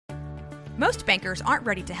Most bankers aren't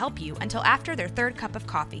ready to help you until after their third cup of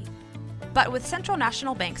coffee. But with Central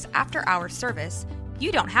National Bank's after-hours service,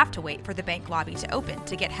 you don't have to wait for the bank lobby to open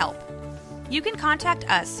to get help. You can contact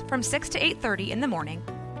us from 6 to 8:30 in the morning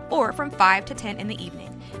or from 5 to 10 in the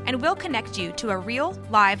evening, and we'll connect you to a real,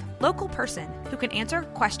 live, local person who can answer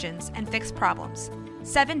questions and fix problems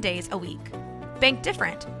 7 days a week. Bank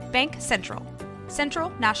different. Bank Central. Central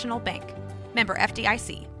National Bank. Member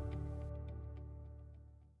FDIC.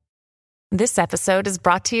 This episode is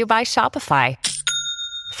brought to you by Shopify.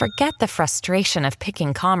 Forget the frustration of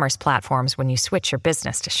picking commerce platforms when you switch your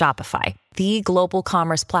business to Shopify, the global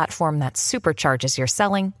commerce platform that supercharges your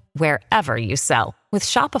selling wherever you sell. With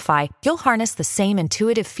Shopify, you'll harness the same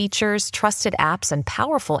intuitive features, trusted apps, and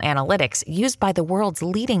powerful analytics used by the world's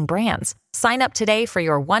leading brands. Sign up today for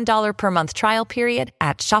your $1 per month trial period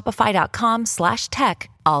at shopify.com/tech,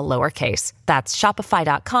 all lowercase. That's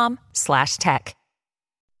shopify.com/tech.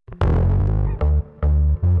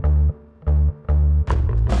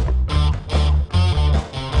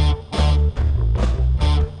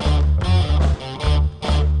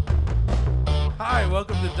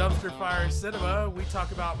 Welcome to Dumpster Fire Cinema. We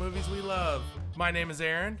talk about movies we love. My name is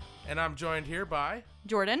Aaron, and I'm joined here by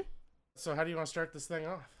Jordan. So how do you want to start this thing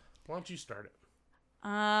off? Why don't you start it?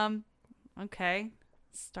 Okay.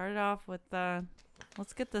 Start it off with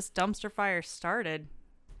let's get this dumpster fire started.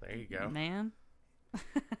 There you go. Man.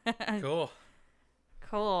 Cool.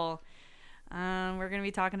 Cool. We're going to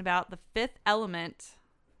be talking about The Fifth Element,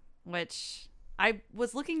 which I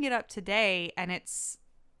was looking it up today, and it's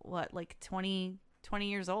like 20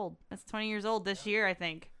 years old. It's 20 years old this year, I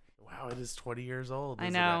think. Wow, it is 20 years old. I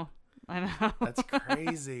know. That's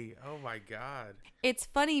crazy. Oh my God. It's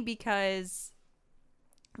funny because,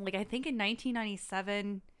 I think in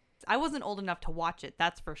 1997, I wasn't old enough to watch it.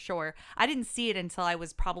 That's for sure. I didn't see it until I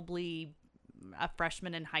was probably a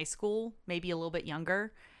freshman in high school, maybe a little bit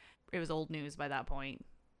younger. It was old news by that point.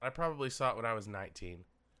 I probably saw it when I was 19.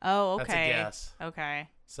 Oh, okay. That's a guess. Okay.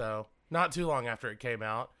 So, not too long after it came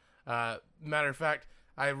out. Matter of fact,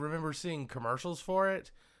 I remember seeing commercials for it.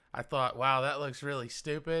 I thought, wow, that looks really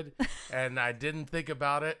stupid. And I didn't think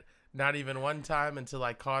about it, not even one time, until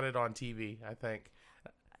I caught it on TV, I think.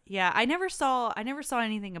 Yeah, I never saw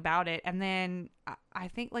anything about it. And then I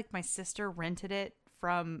think my sister rented it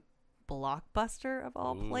from Blockbuster of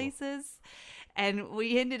all places. And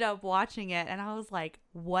we ended up watching it, and I was like,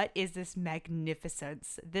 what is this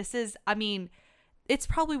magnificence? It's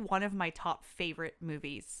probably one of my top favorite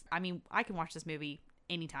movies. I mean, I can watch this movie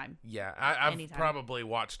anytime. Yeah, I've probably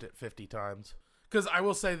watched it 50 times. Because I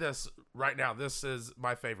will say this right now, this is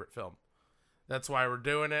my favorite film. That's why we're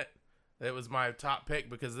doing it. It was my top pick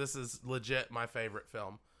because this is legit my favorite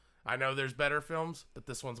film. I know there's better films, but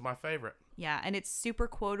this one's my favorite. Yeah, and it's super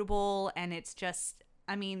quotable, and it's just,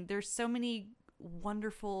 there's so many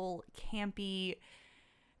wonderful, campy,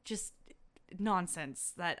 just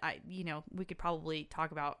nonsense that we could probably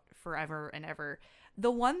talk about forever and ever.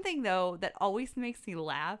 The one thing though that always makes me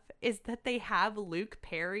laugh is that they have Luke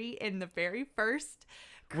Perry in the very first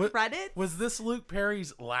credits. Was this Luke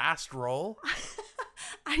Perry's last role?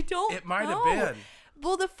 I don't know. It might have been.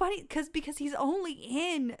 Well, because he's only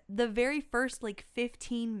in the very first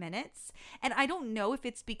 15 minutes, and I don't know if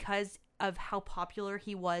it's because of how popular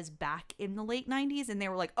he was back in the late 90s, and they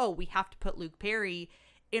were like, oh, we have to put Luke Perry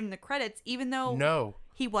in the credits, even though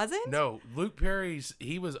he wasn't. No, Luke Perry's,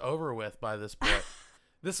 he was over with by this point.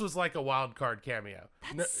 This was like a wild card cameo.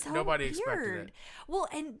 Nobody expected it. Well,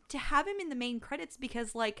 and to have him in the main credits,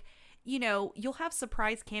 because you'll have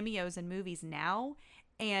surprise cameos in movies now,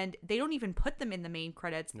 and they don't even put them in the main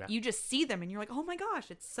credits. Yeah. You just see them and you're like, oh my gosh,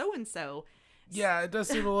 it's so and so. Yeah, it does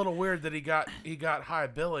seem a little weird that he got high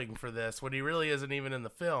billing for this when he really isn't even in the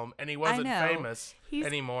film, and he wasn't famous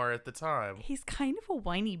anymore at the time. He's kind of a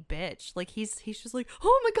whiny bitch. He's just like,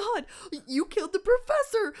 oh my God, you killed the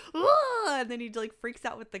professor, and then he freaks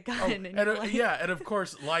out with the gun. And of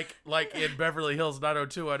course, like in Beverly Hills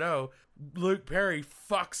 90210, Luke Perry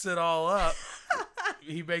fucks it all up.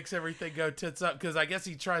 He makes everything go tits up because I guess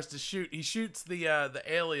he tries to shoot. He shoots the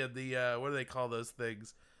alien. What do they call those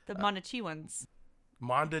things? The Mondachiwans.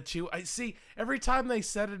 Mondachiw. I see. Every time they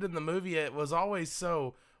said it in the movie, it was always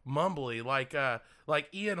so mumbly. Like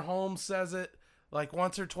Ian Holmes says it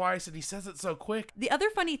once or twice, and he says it so quick. The other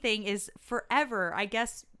funny thing is, forever, I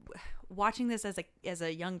guess, watching this as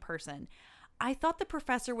a young person, I thought the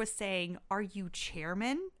professor was saying, "Are you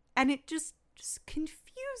chairman?" And it just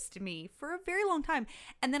confused me for a very long time.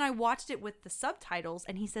 And then I watched it with the subtitles,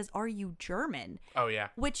 and he says, "Are you German?" Oh yeah.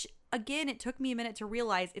 Which, again, it took me a minute to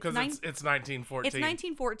realize it's 1914. It's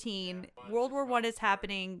 1914. World War I is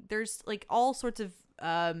happening. There's all sorts of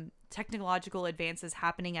technological advances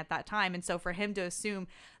happening at that time. And so for him to assume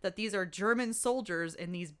that these are German soldiers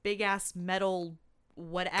in these big ass metal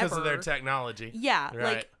whatever. Because of their technology. Yeah.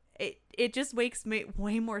 Right. Like it just makes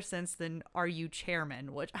way more sense than "Are you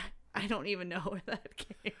chairman?" which I don't even know where that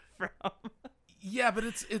came from. Yeah, but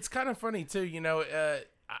it's kind of funny too. You know,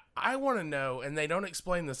 I want to know, and they don't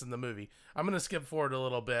explain this in the movie. I'm going to skip forward a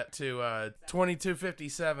little bit to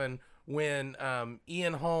 2257 when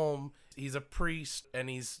Ian Holm, he's a priest and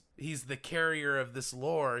he's the carrier of this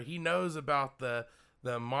lore. He knows about the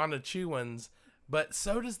Monachuans, but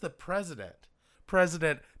so does the president.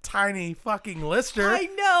 President Tiny fucking Lister. I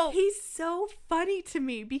know. He's so funny to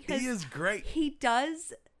me because he is great. He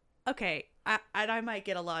does. Okay, I might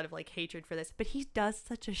get a lot of like hatred for this, but he does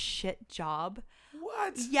such a shit job.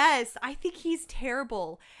 What? Yes, I think he's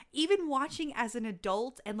terrible. Even watching as an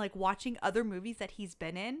adult and like watching other movies that he's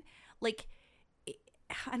been in, like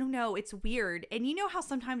I don't know, it's weird. And you know how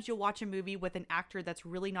sometimes you'll watch a movie with an actor that's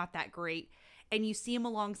really not that great and you see him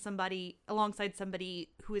alongside somebody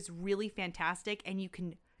who is really fantastic and you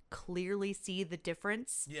can clearly see the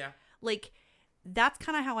difference? Yeah. Like that's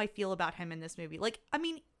kind of how I feel about him in this movie. Like, I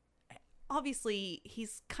mean, obviously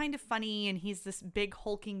he's kind of funny and he's this big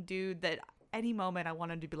hulking dude that any moment I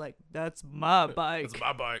want him to be like, that's my bike. That's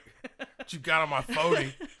my bike. What you got on my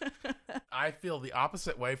 40? I feel the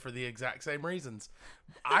opposite way for the exact same reasons.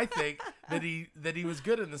 I think that he was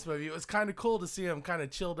good in this movie. It was kind of cool to see him kind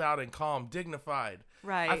of chilled out and calm, dignified.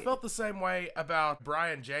 Right. I felt the same way about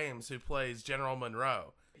Brian James, who plays General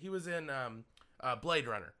Monroe. He was in Blade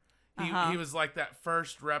Runner. He was like that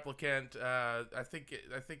first replicant. I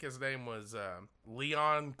think his name was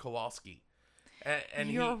Leon Kowalski. And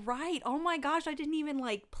You're right. Oh my gosh, I didn't even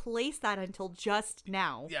like place that until just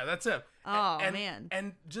now. Yeah, that's him. Oh man.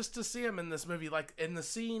 And just to see him in this movie, like in the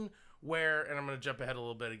scene where, and I'm going to jump ahead a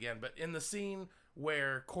little bit again, but in the scene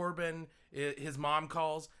where Corbin, his mom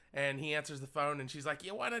calls and he answers the phone and she's like,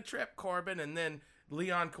 "You want a trip, Corbin?" And then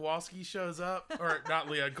Leon Kowalski shows up, or not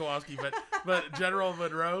Leon Kowalski, but General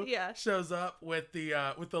Monroe shows up with the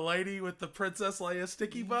lady with the Princess Leia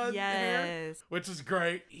sticky bun hair, which is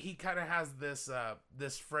great. He kind of has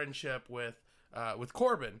this friendship with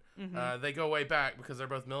Corbin. Mm-hmm. They go way back because they're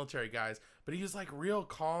both military guys, but he was like real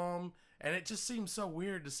calm, and it just seems so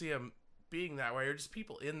weird to see him being that way, or just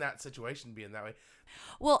people in that situation being that way.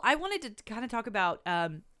 Well, I wanted to kind of talk about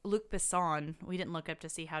Luc Besson. We didn't look up to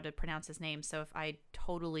see how to pronounce his name, so if I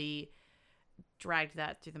totally dragged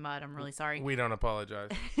that through the mud, I'm really sorry. We don't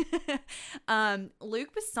apologize. Luc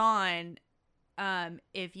Besson,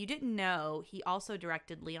 if you didn't know, he also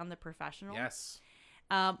directed Leon the Professional. Yes.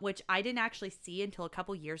 Which I didn't actually see until a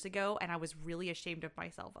couple years ago, and I was really ashamed of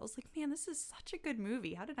myself. I was like, man, this is such a good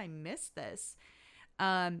movie. How did I miss this?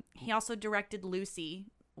 He also directed Lucy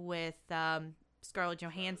with Scarlett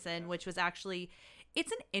Johansson, which was actually,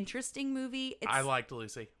 it's an interesting movie. I liked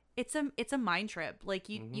Lucy. It's a mind trip. Like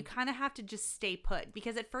you kind of have to just stay put,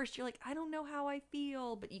 because at first you're like, I don't know how I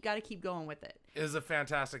feel, but you got to keep going with it. It was a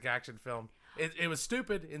fantastic action film. It was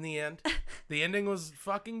stupid in the end. The ending was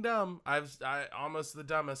fucking dumb. I almost the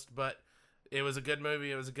dumbest, but it was a good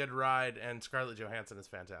movie. It was a good ride, and Scarlett Johansson is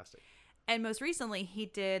fantastic. And most recently, he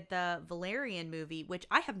did the Valerian movie, which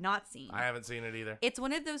I have not seen. I haven't seen it either. It's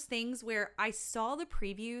one of those things where I saw the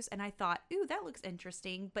previews and I thought, ooh, that looks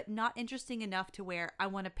interesting, but not interesting enough to where I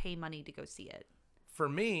want to pay money to go see it. For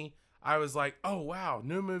me, I was like, oh, wow,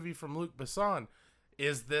 new movie from Luc Besson.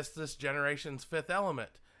 Is this generation's Fifth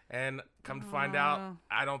Element? And come to find out,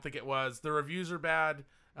 I don't think it was. The reviews are bad,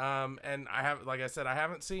 and like I said, I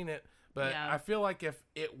haven't seen it, but I feel like if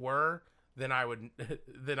it were, then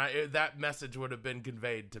that message would have been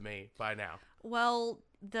conveyed to me by now. Well,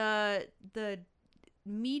 the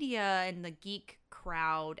media and the geek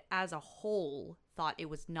crowd as a whole thought it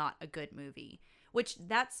was not a good movie, which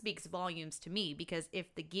that speaks volumes to me, because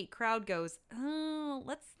if the geek crowd goes, oh,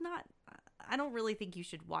 I don't really think you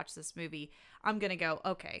should watch this movie, I'm going to go,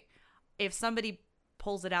 okay, if somebody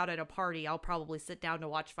pulls it out at a party, I'll probably sit down to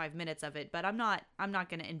watch 5 minutes of it, but I'm not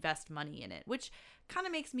going to invest money in it, which kind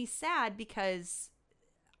of makes me sad, because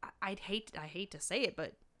I hate to say it,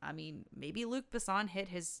 but I mean, maybe Luc Besson hit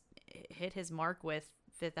his mark with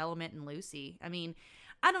Fifth Element and Lucy. I mean,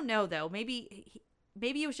 I don't know though. Maybe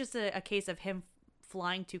it was just a case of him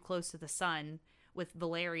flying too close to the sun with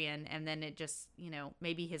Valerian, and then it just,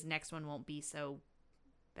 maybe his next one won't be so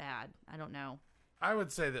bad. I don't know. I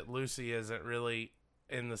would say that Lucy isn't really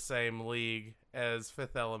in the same league as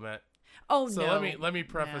Fifth Element. Oh, so no. let me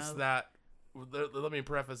preface that. Let me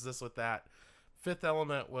preface this with that. Fifth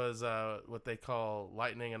Element was what they call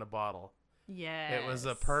lightning in a bottle. Yeah. It was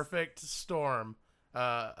a perfect storm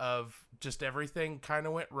of just everything kind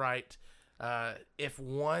of went right. If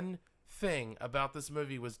one thing about this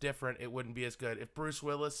movie was different, it wouldn't be as good. If Bruce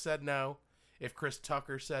Willis said no, if Chris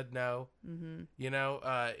Tucker said no,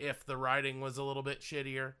 if the writing was a little bit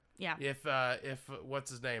shittier, if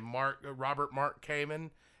what's his name, Robert Mark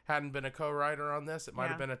Kamen hadn't been a co-writer on this, it might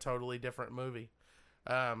have been a totally different movie.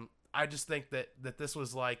 I just think that this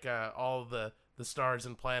was like all the stars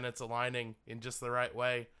and planets aligning in just the right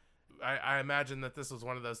way. I imagine that this was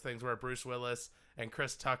one of those things where Bruce Willis and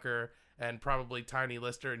Chris Tucker and probably Tiny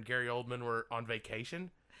Lister and Gary Oldman were on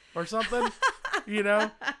vacation or something.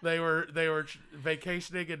 They were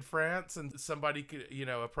vacationing in France, and somebody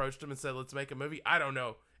approached them and said, "Let's make a movie." I don't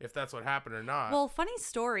know if that's what happened or not. Well, funny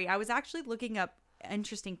story. I was actually looking up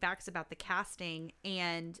interesting facts about the casting,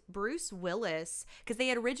 and Bruce Willis, because they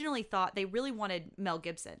had originally thought they really wanted Mel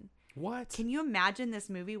Gibson. What? Can you imagine this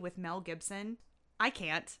movie with Mel Gibson? I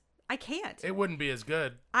can't. It wouldn't be as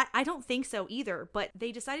good. I don't think so either, but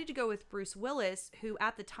they decided to go with Bruce Willis, who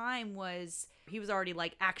at the time was already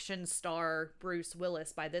like action star Bruce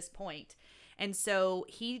Willis by this point. And so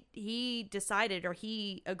he decided, or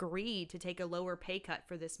he agreed to take a lower pay cut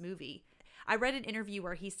for this movie. I read an interview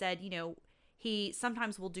where he said, he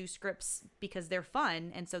sometimes will do scripts because they're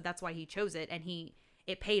fun, and so that's why he chose it, and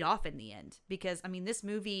it paid off in the end, because this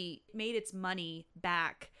movie made its money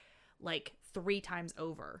back like 3 times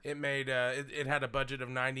over. It made it had a budget of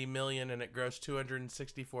 $90 million, and it grossed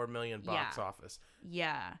 $264 million box office.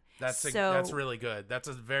 Yeah, that's really good. That's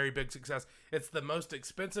a very big success. It's the most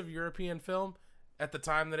expensive European film at the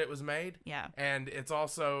time that it was made. Yeah, and it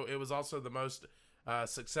was also the most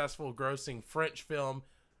successful grossing French film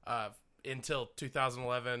until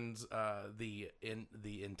 2011's The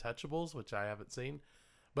Intouchables, which I haven't seen.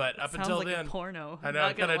 But up until like then, a porno. I know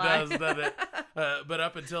it kind of does, doesn't it? But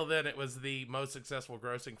up until then, it was the most successful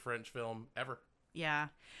grossing French film ever. Yeah.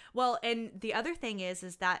 Well, and the other thing is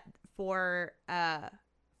that for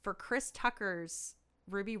Chris Tucker's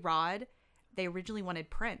Ruby Rod, they originally wanted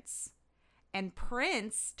Prince, and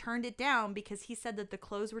Prince turned it down because he said that the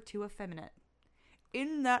clothes were too effeminate.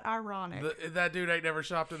 Isn't that ironic? That dude ain't never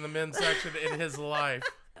shopped in the men's section in his life.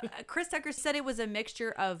 Chris Tucker said it was a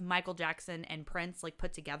mixture of Michael Jackson and Prince, like,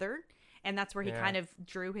 put together, and that's where he kind of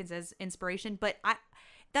drew his inspiration. But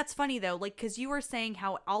that's funny though, like, because you were saying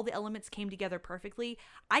how all the elements came together perfectly.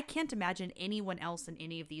 I can't imagine anyone else in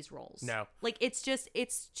any of these roles. No, like,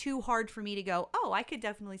 it's too hard for me to go, oh, I could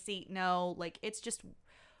definitely see. No, like, it's just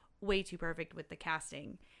way too perfect with the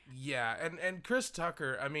casting. Yeah, and Chris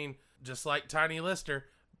Tucker, just like Tiny Lister,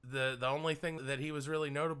 the only thing that he was really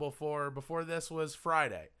notable for before this was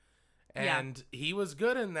Friday. And he was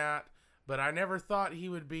good in that, but I never thought he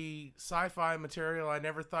would be sci-fi material. I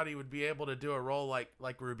never thought he would be able to do a role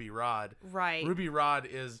like Ruby Rod. Right. Ruby Rod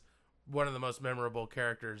is one of the most memorable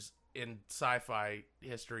characters in sci-fi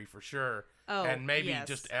history for sure. Oh, and maybe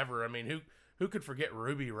just ever. Who could forget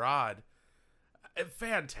Ruby Rod?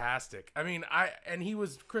 Fantastic. And he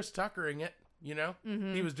was Chris Tuckering it,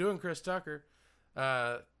 Mm-hmm. He was doing Chris Tucker.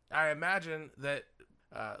 I imagine that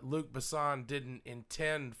Luc Besson didn't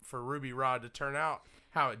intend for Ruby Rod to turn out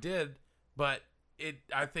how it did, but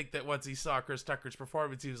I think that once he saw Chris Tucker's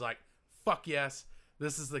performance, he was like, fuck yes,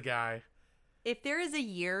 this is the guy. If there is a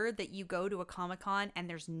year that you go to a Comic-Con and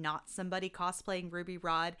there's not somebody cosplaying Ruby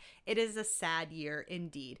Rod, it is a sad year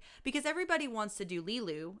indeed. Because everybody wants to do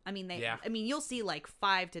Lilu. You'll see like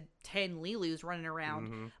 5 to 10 Lilus running around.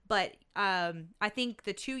 Mm-hmm. But I think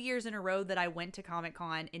the 2 years in a row that I went to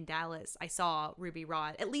Comic-Con in Dallas, I saw Ruby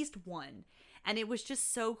Rod, at least one. And it was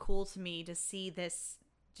just so cool to me to see this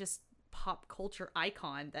just pop culture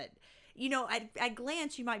icon that, at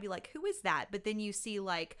glance you might be like, who is that? But then you see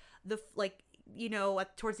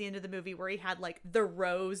towards the end of the movie where he had like the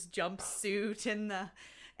rose jumpsuit and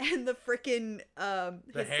the freaking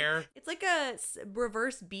the hair. It's like a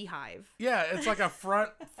reverse beehive. Yeah, it's like a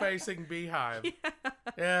front facing beehive.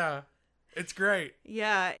 Yeah, it's great.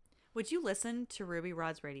 Yeah. Would you listen to Ruby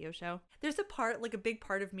Rod's radio show? There's a big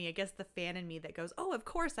part of me, I guess the fan in me, that goes, oh, of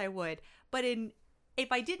course I would. But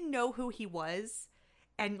if I didn't know who he was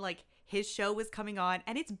and like his show was coming on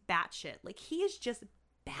and it's batshit, like he is just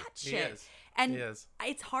batshit. He is. And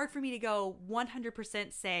it's hard for me to go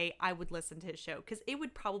 100% say I would listen to his show because it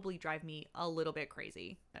would probably drive me a little bit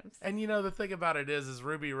crazy. And the thing about it is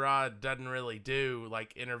Ruby Rod doesn't really do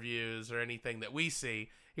like interviews or anything that we see.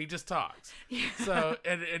 He just talks. Yeah. So,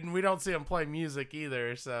 and we don't see him play music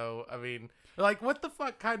either. So, like, what the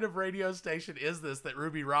fuck kind of radio station is this that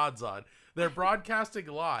Ruby Rod's on? They're broadcasting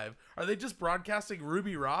live. Are they just broadcasting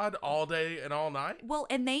Ruby Rod all day and all night? Well,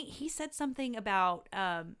 and he said something about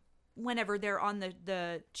whenever they're on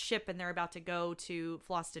the ship and they're about to go to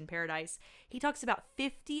Floston Paradise, he talks about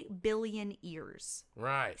 50 billion ears.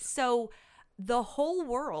 Right. So the whole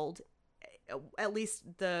world, at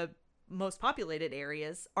least the most populated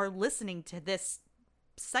areas, are listening to this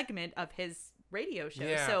segment of his radio show.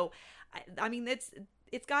 Yeah. So, I mean, it's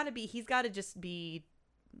got to be, he's got to just be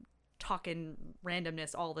talking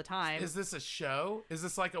randomness all the time. Is this a show? Is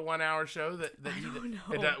this like a 1 hour show that I don't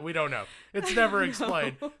know. we don't know. It's never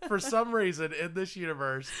explained. For some reason in this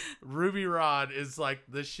universe, Ruby Rod is like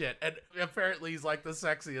the shit. And apparently he's like the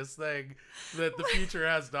sexiest thing that the future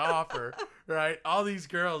has to offer, right? All these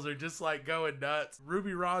girls are just like going nuts.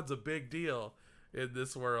 Ruby Rod's a big deal in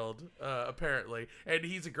this world, apparently. And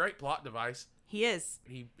he's a great plot device. He is.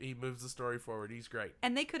 He moves the story forward. He's great.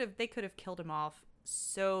 And they could have killed him off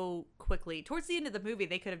so quickly. Towards the end of the movie,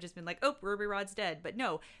 they could have just been like, oh, Ruby Rod's dead. But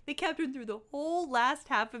no, they kept him through the whole last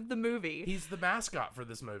half of the movie. He's the mascot for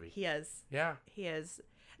this movie. He is. Yeah. He is.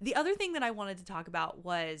 The other thing that I wanted to talk about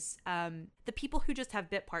was the people who just have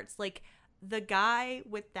bit parts. Like the guy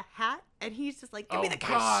with the hat, and he's just like, give me the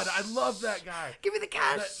cash. Oh, God, I love that guy. Give me the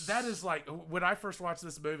cash. That is like, when I first watched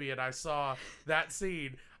this movie and I saw that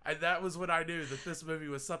scene, that was when I knew that this movie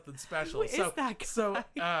was something special. Who is that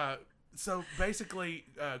guy? So basically,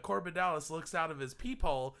 Corbin Dallas looks out of his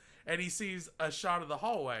peephole and he sees a shot of the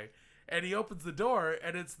hallway, and he opens the door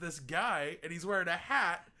and it's this guy, and he's wearing a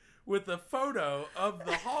hat with a photo of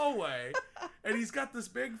the hallway, and he's got this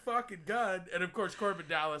big fucking gun, and of course Corbin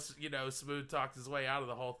Dallas, smooth talks his way out of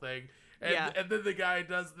the whole thing. And then the guy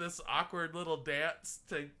does this awkward little dance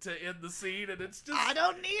to end the scene, and it's just, I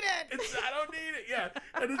don't need it. I don't need it. Yeah,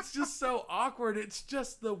 and it's just so awkward. It's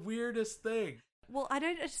just the weirdest thing. Well,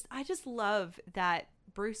 I just love that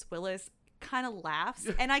Bruce Willis kind of laughs,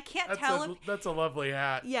 and I can't tell him. That's a lovely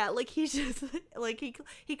hat. Yeah, like he's just like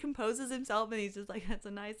he composes himself, and he's just like, that's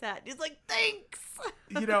a nice hat. He's like, thanks.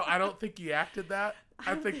 I don't think he acted that.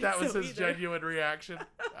 I think that was his either. genuine reaction.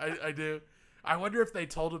 I do. I wonder if they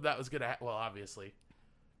told him that was gonna. Well, obviously,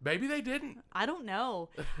 maybe they didn't. I don't know.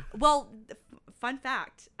 Well, fun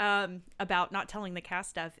fact about not telling the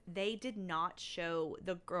cast stuff: they did not show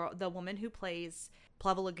the woman who plays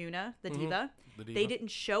Plava Laguna, the diva. The diva. They didn't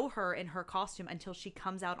show her in her costume until she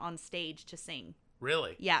comes out on stage to sing.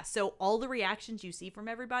 Really? Yeah. So all the reactions you see from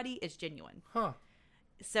everybody is genuine. Huh.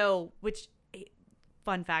 So,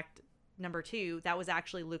 fun fact number 2, that was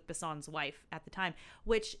actually Luc Besson's wife at the time,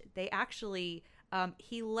 which they actually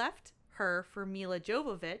he left her for Mila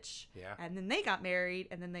Jovovich, and then they got married,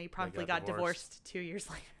 and then they promptly got divorced 2 years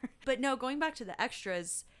later. But no, going back to the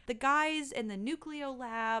extras, the guys in the Nucleo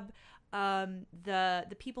Lab,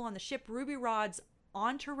 the people on the ship, Ruby Rod's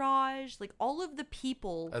entourage, like all of the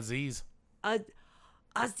people. Aziz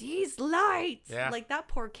Light, yeah. Like that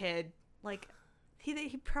poor kid, like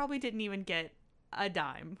he probably didn't even get a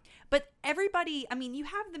dime. But everybody, I mean, you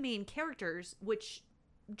have the main characters, which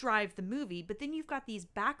drive the movie, but then you've got these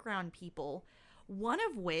background people, one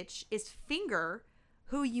of which is Finger,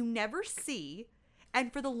 who you never see,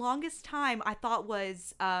 and for the longest time I thought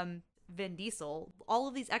was Vin Diesel. All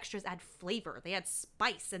of these extras add flavor, they add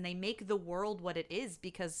spice, and they make the world what it is,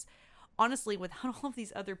 because honestly, without all of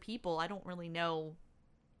these other people, I don't really know.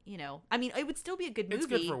 I mean, it would still be a good movie. It's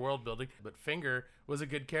good for world building, but Finger was a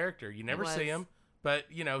good character. You never see him, but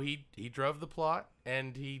he drove the plot,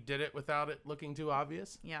 and he did it without it looking too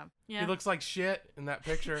obvious. Yeah. He looks like shit in that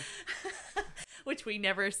picture. Which we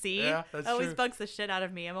never see. Yeah, that's always true. bugs the shit out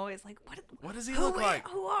of me. I'm always like, what does he look like?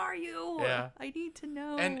 Who are you? Yeah. I need to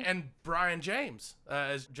know. And Brian James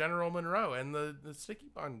as General Monroe and the Sticky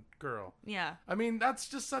Bun girl. Yeah. I mean, that's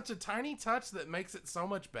just such a tiny touch that makes it so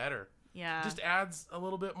much better. Yeah. Just adds a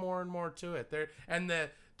little bit more and more to it.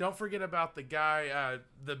 Don't forget about the guy,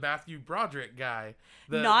 the Matthew Broderick guy.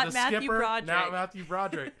 Not the Matthew skipper, Broderick. Not Matthew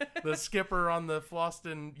Broderick. The skipper on the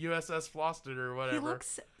USS Floston or whatever. He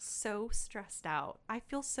looks so stressed out. I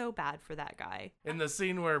feel so bad for that guy. In the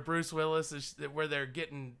scene where Bruce Willis where they're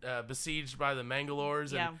getting besieged by the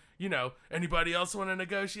Mangalores, and anybody else want to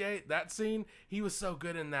negotiate? That scene, he was so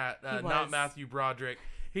good in that. Not Matthew Broderick.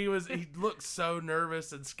 He looked so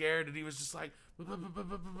nervous and scared, and he was just like,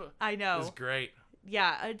 I know. It was great.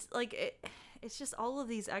 Yeah, it's like it's just all of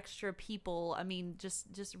these extra people. I mean,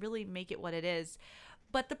 just really make it what it is.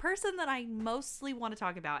 But the person that I mostly want to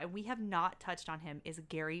talk about, and we have not touched on him, is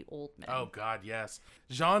Gary Oldman. Oh God, yes,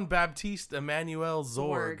 Jean-Baptiste Emmanuel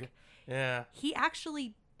Zorg. Yeah, he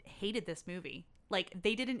actually hated this movie. Like,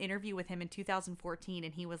 they did an interview with him in 2014,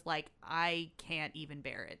 and he was like, I can't even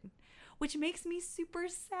bear it. which makes me super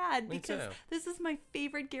sad Me because too. this is my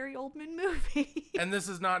favorite Gary Oldman movie. And this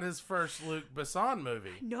is not his first Luc Besson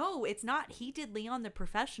movie. No, it's not. He did Leon the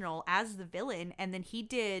Professional as the villain, and then he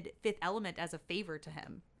did Fifth Element as a favor to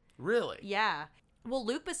him. Really? Yeah. Well,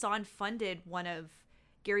 Luc Besson funded one of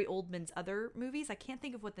Gary Oldman's other movies. I can't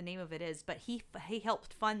think of what the name of it is, but he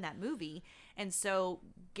helped fund that movie. And so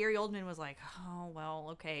Gary Oldman was like, oh, well,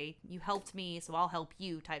 okay, you helped me, so I'll help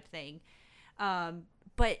you type thing.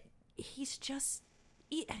 But he's just...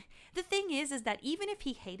 the thing is that even if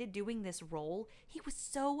he hated doing this role, he was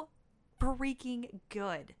so freaking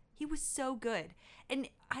good. He was so good. And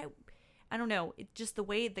I don't know, just the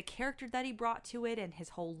way, the character that he brought to it and his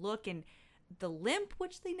whole look and the limp,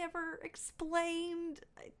 which they never explained.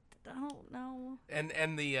 I don't know.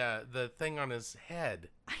 And the thing on his head,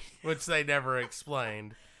 which they never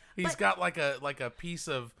explained. He's got like a piece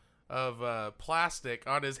of plastic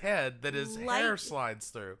on his head that his hair slides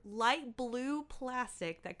through. Light blue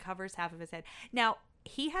plastic that covers half of his head. Now,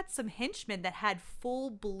 he had some henchmen that had full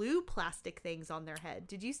blue plastic things on their head.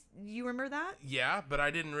 Did you remember that? Yeah, but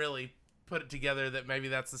I didn't really put it together that maybe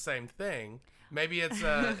that's the same thing. Maybe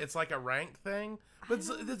it's like a rank thing, but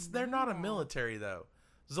they're not a military though.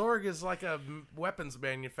 Zorg is like a weapons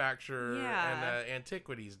manufacturer and an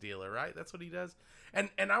antiquities dealer, right? That's what he does. And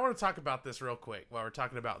I want to talk about this real quick while we're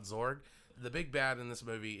talking about Zorg. The big bad in this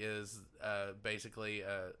movie is basically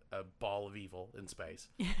a ball of evil in space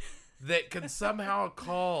that can somehow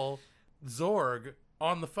call Zorg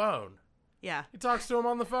on the phone. Yeah. He talks to him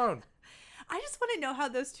on the phone. I just want to know how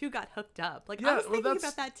those two got hooked up. Like, Yeah, I was thinking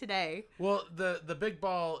about that today. Well, the big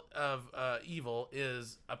ball of evil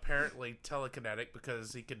is apparently telekinetic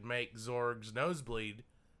because he could make Zorg's nose bleed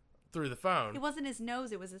through the phone. It wasn't his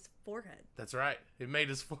nose, it was his forehead. That's right. It made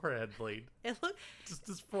his forehead bleed. It looked... Just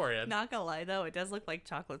his forehead. Not gonna lie, though, it does look like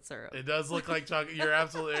chocolate syrup. It does look like chocolate. You're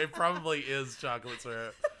absolutely... It probably is chocolate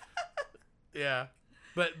syrup. Yeah.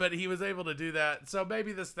 But he was able to do that. So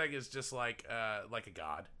maybe this thing is just like a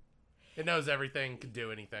god. It knows everything, can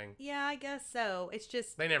do anything. Yeah, I guess so. It's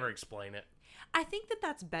just... They never explain it. I think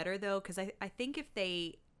that's better, though, because I think if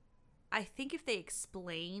they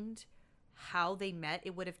explained how they met,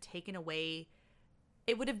 it would have taken away...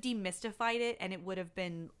 It would have demystified it, and it would have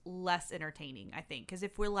been less entertaining, I think. Because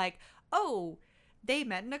if we're like, oh, they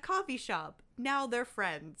met in a coffee shop, now they're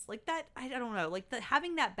friends. Like that, I don't know. Like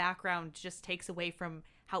having that background just takes away from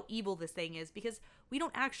how evil this thing is, because we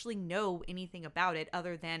don't actually know anything about it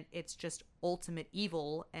other than it's just ultimate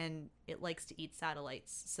evil and it likes to eat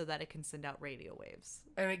satellites so that it can send out radio waves.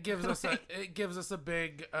 And it gives us a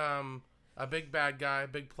big bad guy,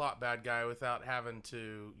 big plot bad guy without having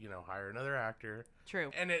to, hire another actor.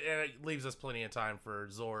 True. And it leaves us plenty of time for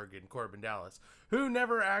Zorg and Corbin Dallas, who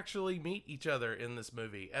never actually meet each other in this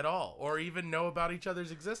movie at all, or even know about each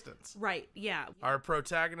other's existence. Right, yeah. Our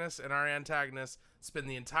protagonist and our antagonist spend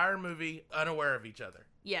the entire movie unaware of each other.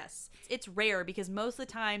 Yes. It's rare because most of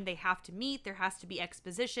the time they have to meet, there has to be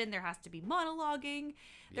exposition, there has to be monologuing,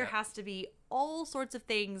 there has to be all sorts of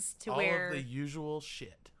things to where... All of the usual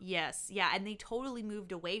shit. Yes, yeah, and they totally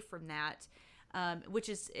moved away from that, which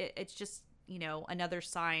is, it's just, another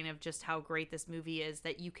sign of just how great this movie is,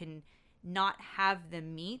 that you can not have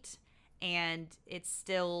them meet and it's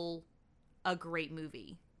still a great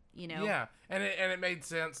movie. Yeah, and it made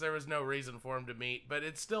sense. There was no reason for him to meet, but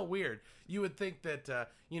it's still weird. You would think that,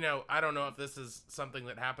 I don't know if this is something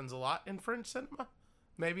that happens a lot in French cinema.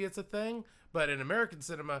 Maybe it's a thing, but in American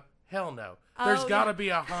cinema, hell no. There's got to be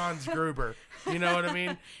a Hans Gruber. You know what I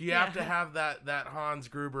mean? You have to have that Hans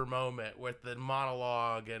Gruber moment with the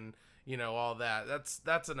monologue and, all that.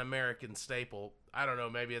 That's an American staple. I don't know.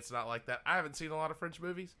 Maybe it's not like that. I haven't seen a lot of French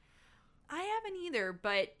movies. I haven't either,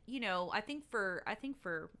 but I think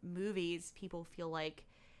for movies, people feel like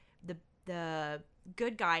the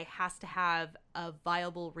good guy has to have a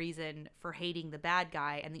viable reason for hating the bad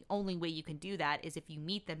guy, and the only way you can do that is if you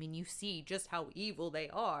meet them and you see just how evil they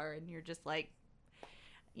are, and you're just like,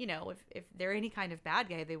 if they're any kind of bad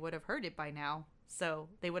guy, they would have heard it by now. So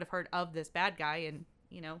they would have heard of this bad guy, and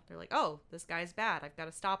they're like, oh, this guy's bad. I've got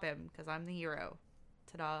to stop him because I'm the hero.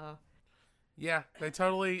 Ta-da. Yeah, they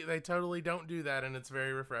totally don't do that, and it's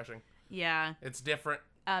very refreshing. Yeah. It's different.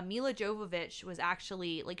 Mila Jovovich was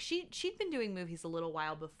actually, like, she'd been doing movies a little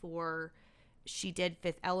while before she did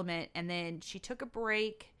Fifth Element, and then she took a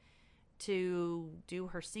break to do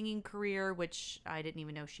her singing career, which I didn't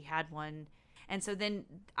even know she had one. And so then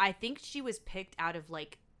I think she was picked out of,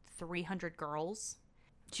 like, 300 girls.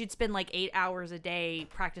 She'd spend, like, 8 hours a day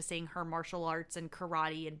practicing her martial arts and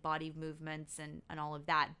karate and body movements and all of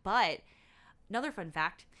that. But... another fun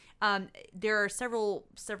fact, there are several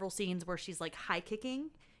scenes where she's like high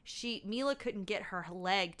kicking, Mila couldn't get her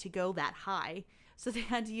leg to go that high, so they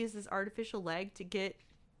had to use this artificial leg to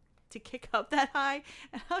kick up that high.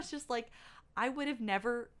 And I was just like, I would have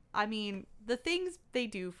never. I mean, the things they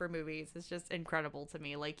do for movies is just incredible to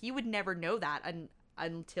me. Like, you would never know that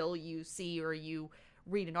until you see or you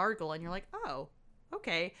read an article and you're like, oh,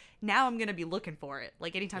 okay, now I'm gonna be looking for it.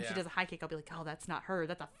 Like, anytime she does a high kick, I'll be like, oh, that's not her,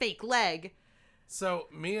 that's a fake leg. So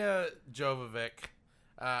Mia Jovovich,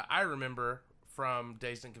 I remember from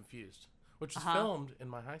Dazed and Confused, which was filmed in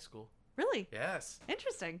my high school. Really? Yes.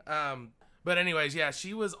 Interesting. But anyways, yeah,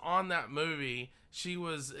 she was on that movie. It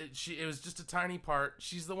was just a tiny part.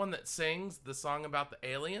 She's the one that sings the song about the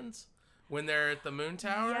aliens when they're at the moon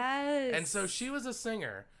tower. Yes. And so she was a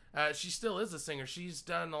singer. She still is a singer. She's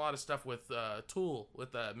done a lot of stuff with Tool,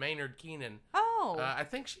 with Maynard Keenan. Oh. I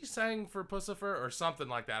think she sang for Pussifer or something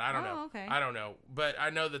like that. I don't know. Okay. I don't know. But I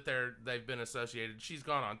know that they've been associated. She's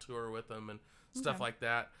gone on tour with them and stuff like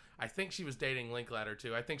that. I think she was dating Linklater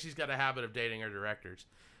too. I think she's got a habit of dating her directors.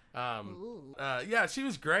 Yeah, she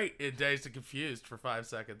was great in Dazed and Confused for 5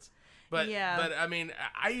 seconds. But I mean,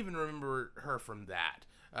 I even remember her from that.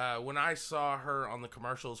 When I saw her on the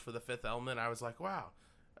commercials for The Fifth Element, I was like, wow,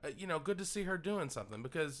 good to see her doing something,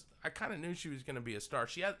 because I kind of knew she was going to be a star.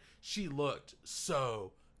 She looked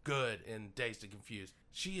so good in Dazed and Confused.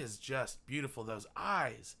 She is just beautiful. Those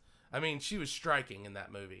eyes. I mean, she was striking in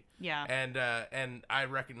that movie. Yeah. And I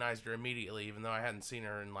recognized her immediately, even though I hadn't seen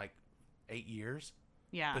her in like 8 years.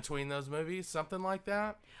 Yeah. Between those movies, something like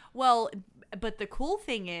that. Well, but the cool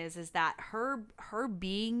thing is that her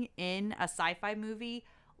being in a sci-fi movie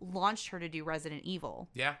launched her to do Resident Evil.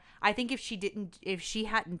 Yeah. I think if she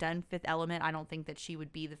hadn't done Fifth Element, I don't think that she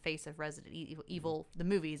would be the face of Resident Evil, the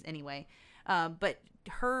movies anyway. But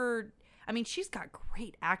she's got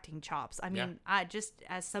great acting chops. I mean, I just,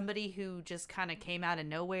 as somebody who just kind of came out of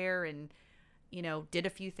nowhere and, did a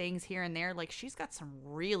few things here and there, like, she's got some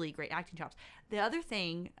really great acting chops. The other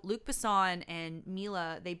thing, Luc Besson and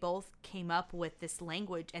Mila, they both came up with this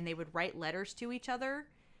language, and they would write letters to each other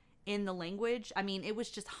in the language. I mean, it was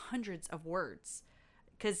just hundreds of words,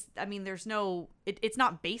 because I mean, there's no, it's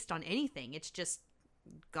not based on anything. It's just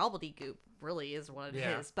gobbledygook, really, is what it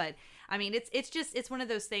is. But I mean, it's one of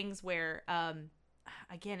those things where,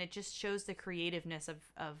 again, it just shows the creativeness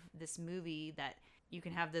of this movie, that you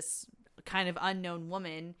can have this kind of unknown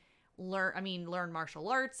woman learn martial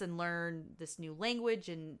arts and learn this new language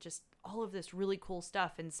and just all of this really cool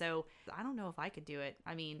stuff. And so I don't know if I could do it.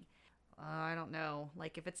 I mean, I don't know.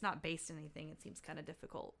 Like, if it's not based on anything, it seems kind of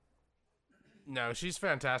difficult. No, she's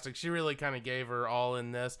fantastic. She really kind of gave her all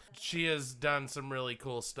in this. She has done some really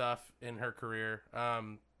cool stuff in her career.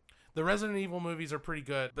 The Resident Evil movies are pretty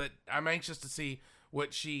good, but I'm anxious to see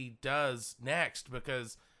what she does next,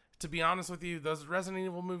 because, to be honest with you, those Resident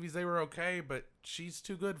Evil movies, they were okay, but she's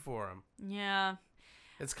too good for them. Yeah.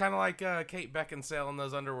 It's kind of like Kate Beckinsale in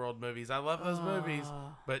those Underworld movies. I love those movies,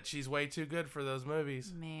 but she's way too good for those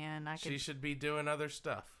movies. Man, she should be doing other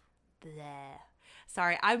stuff. Bleh.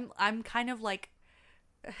 Sorry, I'm kind of like,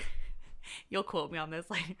 you'll quote me on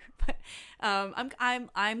this later, but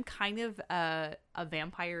I'm kind of a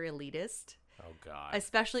vampire elitist. Oh God!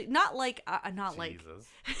 Especially not like Jesus.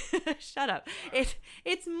 Shut up.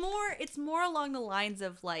 It's more along the lines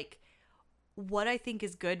of like what I think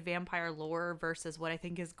is good vampire lore versus what I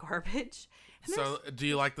think is garbage. So, do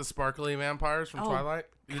you like the sparkly vampires from Twilight?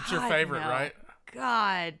 It's your God, favorite, no. right?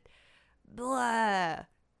 God, blah.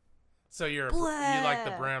 So you like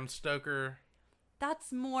the Bram Stoker?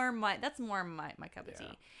 That's more my cup of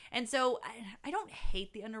tea. And so I don't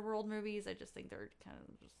hate the Underworld movies. I just think they're kind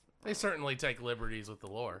of just. They certainly take liberties with the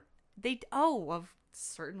lore.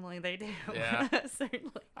 Certainly they do. Yeah.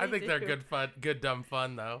 Certainly. I think they're good fun, good dumb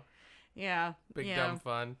fun though. Yeah. Big dumb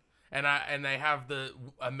fun. And they have the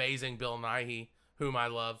amazing Bill Nighy, whom I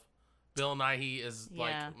love. Bill Nighy is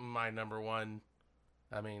like my number one.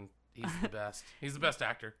 I mean, he's the best. He's the best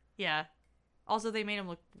actor. Yeah. Also, they made him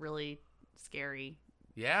look really scary.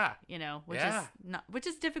 Yeah. Which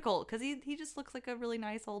is difficult, because he just looks like a really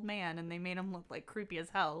nice old man, and they made him look like creepy as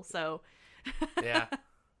hell. So. Yeah.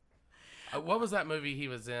 What was that movie he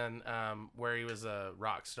was in where he was a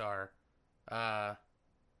rock star? I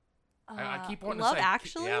keep wanting to say Love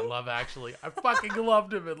Actually? Yeah, Love Actually. I fucking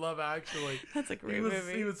loved him in Love Actually. That's a great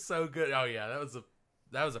movie. He was so good. Oh yeah,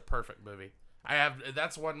 that was a perfect movie.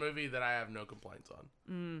 That's one movie that I have no complaints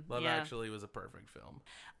on. Love Actually was a perfect film.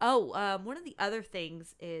 One of the other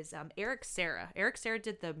things is Eric Serra. Eric Serra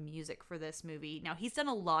did the music for this movie. Now, he's done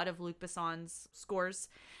a lot of Luc Besson's scores,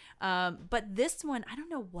 but this one, I don't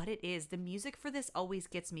know what it is. The music for this always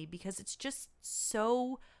gets me because it's just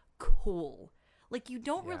so cool. Like, you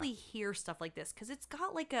don't really hear stuff like this because it's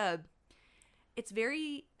got like it's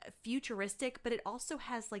very futuristic, but it also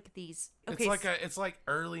has like these. Okay, it's like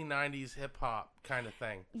early '90s hip hop kind of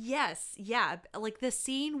thing. Yes, yeah, like the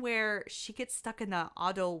scene where she gets stuck in the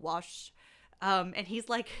auto wash, and he's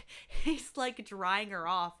like drying her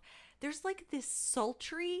off. There's like this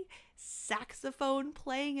sultry saxophone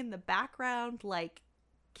playing in the background, like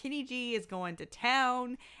Kenny G is going to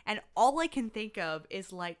town, and all I can think of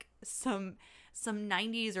is like some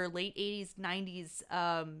 90s or late 80s 90s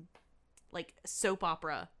like soap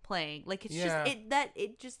opera playing. Like it's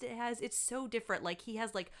it's so different. Like he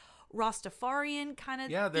has like Rastafarian kind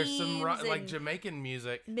of there's some like Jamaican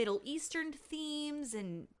music, Middle Eastern themes,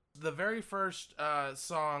 and the very first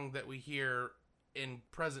song that we hear in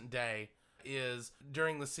present day is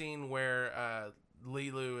during the scene where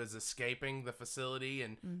Lilu is escaping the facility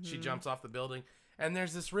and she jumps off the building, and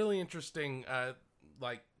there's this really interesting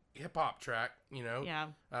like hip hop track,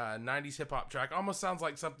 90s hip hop track. Almost sounds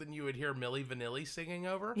like something you would hear Milli Vanilli singing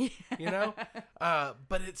over,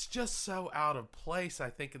 but it's just so out of place, I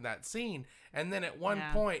think, in that scene. And then at one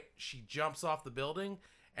point she jumps off the building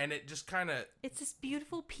and it just kind of, it's this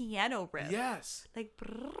beautiful piano riff. Yes. Like,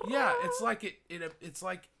 yeah, it's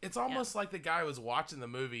like it's almost like the guy was watching the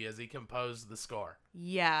movie as he composed the score.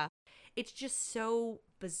 Yeah. It's just so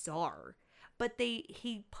bizarre. But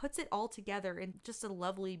he puts it all together in just a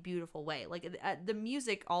lovely, beautiful way. Like, the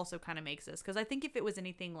music also kind of makes this, because I think if it was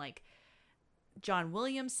anything like John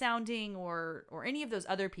Williams sounding or any of those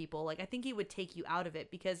other people, like, I think it would take you out of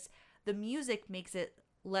it, because the music makes it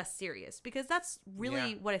less serious. Because that's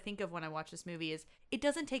really what I think of when I watch this movie, is it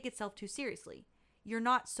doesn't take itself too seriously. You're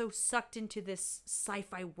not so sucked into this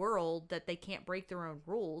sci-fi world that they can't break their own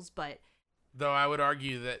rules, but... Though I would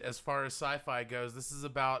argue that as far as sci-fi goes, this is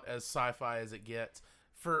about as sci-fi as it gets.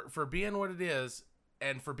 For being what it is,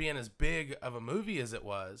 and for being as big of a movie as it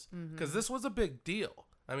was, because this was a big deal.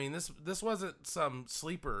 I mean, this wasn't some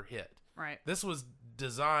sleeper hit. Right. This was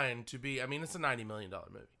designed to be, I mean, it's a $90 million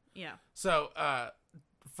movie. Yeah. So,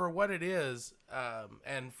 for what it is,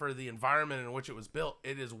 and for the environment in which it was built,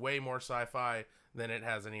 it is way more sci-fi than it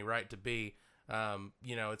has any right to be.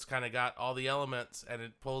 It's kind of got all the elements and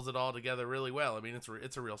it pulls it all together really well. I mean,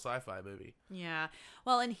 it's a real sci-fi movie. Yeah.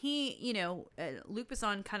 Well, and he, Luc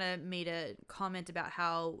Besson kind of made a comment about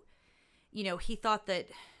how, he thought that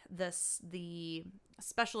the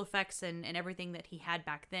special effects and everything that he had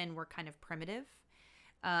back then were kind of primitive.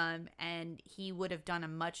 And he would have done a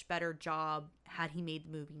much better job had he made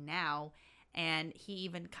the movie now. And he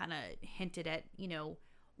even kind of hinted at,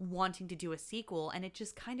 wanting to do a sequel, and it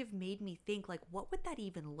just kind of made me think, like, what would that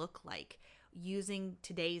even look like using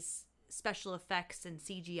today's special effects and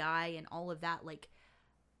CGI and all of that? Like,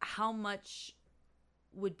 how much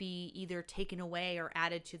would be either taken away or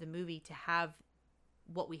added to the movie to have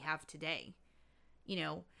what we have today?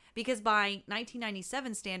 Because by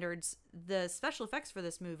 1997 standards, the special effects for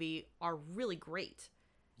this movie are really great.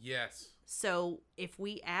 Yes. So if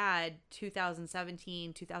we add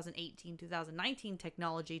 2017, 2018, 2019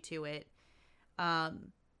 technology to it, I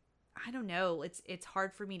don't know. It's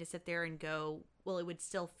hard for me to sit there and go, well, it would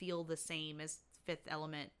still feel the same as Fifth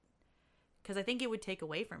Element, because I think it would take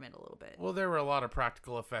away from it a little bit. Well, there were a lot of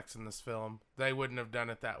practical effects in this film. They wouldn't have done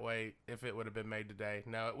it that way if it would have been made today.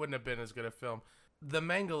 No, it wouldn't have been as good a film. The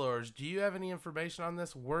Mangalores, do you have any information on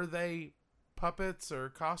this? Were they puppets or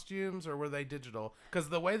costumes, or were they digital? Because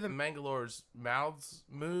the way the Mangalores' mouths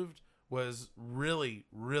moved was really,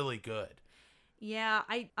 really good. Yeah,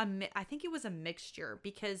 I think it was a mixture,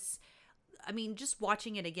 because, I mean, just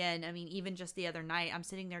watching it again, I mean, even just the other night, I'm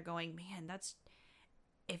sitting there going, man,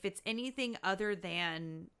 if it's anything other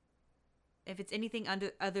than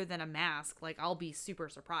a mask, like, I'll be super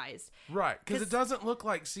surprised. Right, because it doesn't look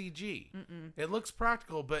like CG. Mm-mm. It looks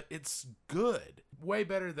practical, but it's good. Way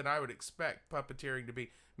better than I would expect puppeteering to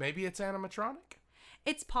be. Maybe it's animatronic?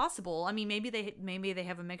 It's possible. I mean, maybe they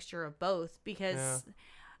have a mixture of both, because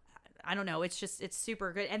I don't know. It's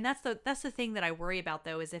super good. And that's the thing that I worry about,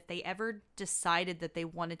 though, is if they ever decided that they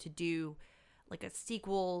wanted to do like a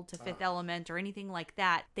sequel to Fifth Element or anything like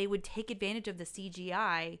that, they would take advantage of the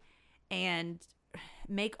CGI and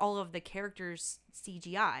make all of the characters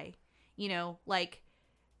CGI, like,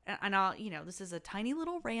 and I'll, this is a tiny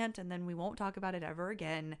little rant and then we won't talk about it ever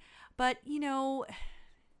again. But,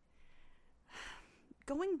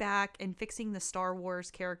 going back and fixing the Star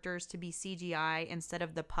Wars characters to be CGI instead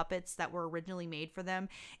of the puppets that were originally made for them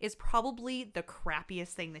is probably the crappiest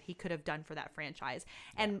thing that he could have done for that franchise.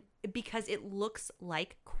 And because it looks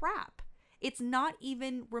like crap. It's not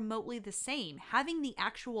even remotely the same. Having the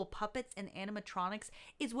actual puppets and animatronics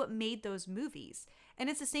is what made those movies. And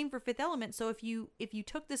it's the same for Fifth Element. So if you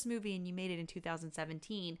took this movie and you made it in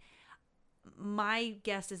 2017, my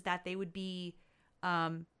guess is that they would be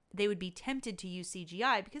tempted to use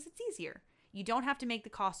CGI because it's easier. You don't have to make the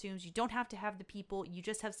costumes. You don't have to have the people. You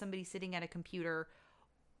just have somebody sitting at a computer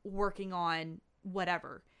working on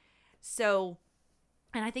whatever. So,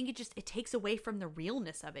 and I think it takes away from the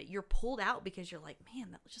realness of it. You're pulled out because you're like, man,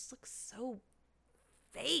 that just looks so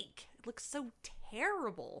fake. It looks so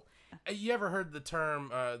terrible. You ever heard the term,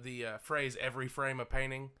 the phrase, every frame a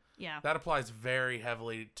painting? Yeah. That applies very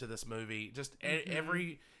heavily to this movie. Just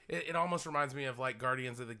it almost reminds me of like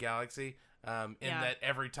Guardians of the Galaxy, that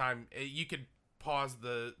every time you could pause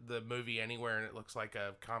the movie anywhere and it looks like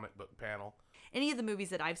a comic book panel. Any of the movies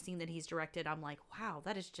that I've seen that he's directed, I'm like, wow,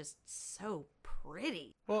 that is just so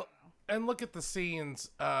pretty. Well, and look at the scenes,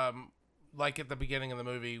 like at the beginning of the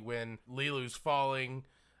movie when Lilu's falling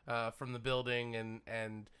from the building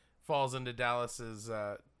and falls into Dallas's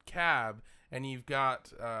cab, and you've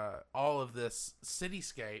got all of this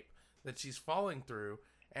cityscape that she's falling through,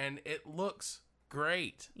 and it looks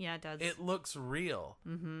great. Yeah, it does. It looks real.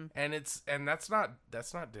 Mm-hmm. And that's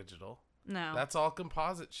not digital. No. That's all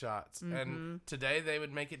composite shots. Mm-hmm. And today they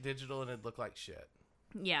would make it digital and it'd look like shit.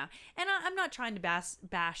 Yeah. And I'm not trying to bash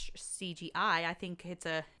CGI. I think it's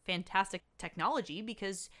a fantastic technology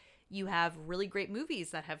because you have really great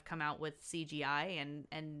movies that have come out with CGI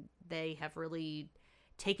and they have really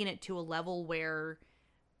taken it to a level where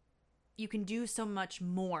you can do so much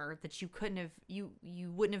more that you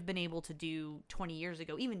wouldn't have been able to do 20 years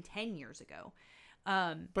ago, even 10 years ago.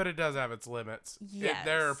 But it does have its limits. Yes.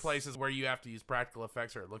 There are places where you have to use practical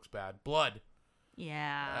effects or it looks bad. Blood.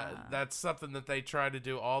 Yeah. That's something that they try to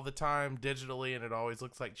do all the time digitally, and it always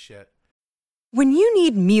looks like shit. When you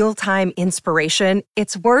need mealtime inspiration,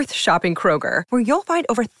 it's worth shopping Kroger, where you'll find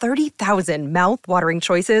over 30,000 mouth-watering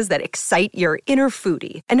choices that excite your inner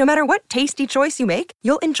foodie. And no matter what tasty choice you make,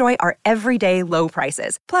 you'll enjoy our everyday low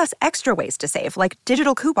prices, plus extra ways to save, like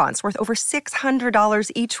digital coupons worth over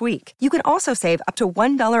 $600 each week. You can also save up to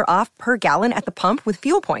 $1 off per gallon at the pump with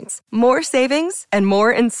fuel points. More savings and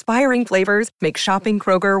more inspiring flavors make shopping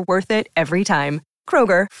Kroger worth it every time.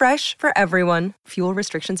 Kroger, fresh for everyone. Fuel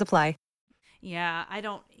restrictions apply. Yeah, I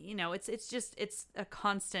don't, it's a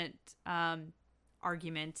constant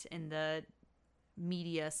argument in the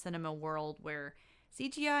media cinema world where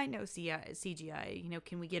CGI, no CGI,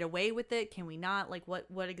 can we get away with it? Can we not? Like,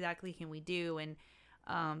 what exactly can we do? And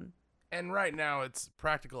right now it's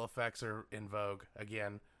practical effects are in vogue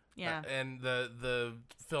again. Yeah. And the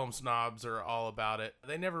film snobs are all about it.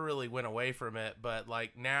 They never really went away from it, but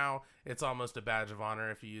like now it's almost a badge of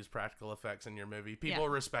honor if you use practical effects in your movie. People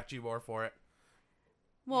respect you more for it.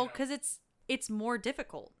 Well, because it's more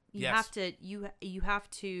difficult. You Yes. have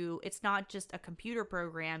to. It's not just a computer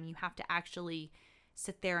program. You have to actually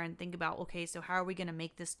sit there and think about, okay, so how are we going to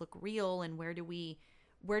make this look real, and where do we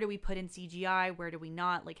put in CGI? Where do we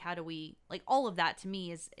not? Like, how do we, like, all of that to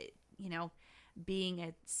me is, being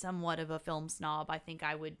a somewhat of a film snob, I think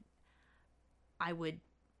I would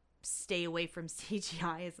stay away from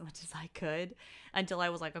CGI as much as I could until I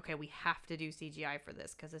was like, okay, we have to do CGI for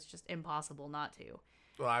this because it's just impossible not to.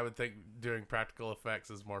 Well, I would think doing practical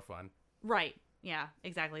effects is more fun. Right. Yeah,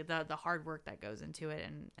 exactly. The hard work that goes into it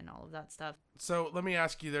and all of that stuff. So let me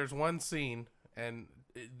ask you, there's one scene, and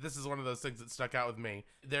this is one of those things that stuck out with me.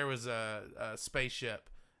 There was a spaceship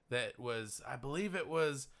that was, I believe it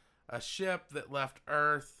was a ship that left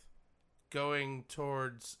Earth going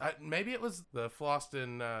towards, maybe it was the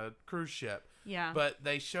Floston cruise ship. Yeah. But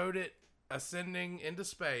they showed it ascending into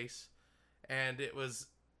space, and it was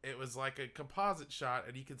like a composite shot,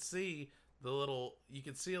 and you could see a little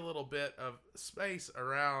bit of space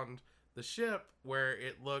around the ship where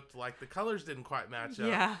it looked like the colors didn't quite match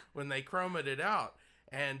up when they chromed it out,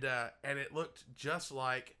 and it looked just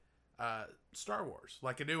like Star Wars,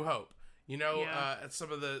 like A New Hope.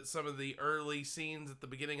 Some of the early scenes at the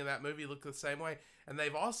beginning of that movie look the same way, and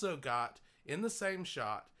they've also got in the same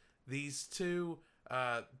shot these two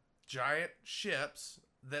giant ships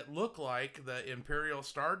that look like the Imperial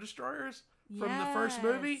Star Destroyers from the first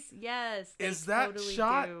movie. Yes. Is that totally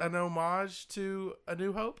shot do. an homage to A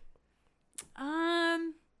New Hope?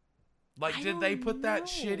 Like, I did they don't put that know.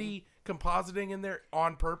 shitty compositing in there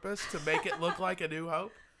on purpose to make it look like A New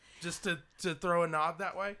Hope? Just to throw a nod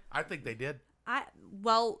that way? I think they did. I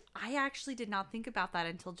actually did not think about that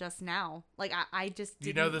until just now. Like, I just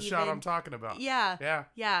didn't. You know the shot I'm talking about. Yeah. Yeah.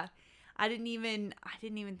 Yeah. I didn't even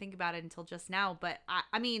think about it until just now, but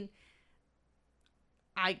I mean,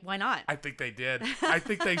 why not? I think they did. I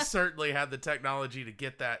think they certainly had the technology to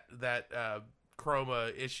get that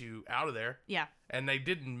chroma issue out of there. Yeah. And they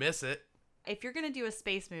didn't miss it. if you're gonna do a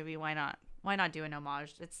space movie, why not? Why not do an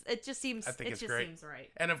homage? It just seems. I think it it's just great. seems right.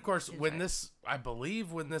 And of course, when right. I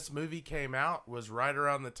believe when this movie came out was right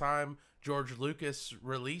around the time George Lucas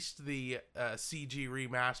released the CG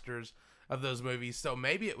remasters of those movies. So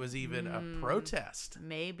maybe it was even a protest.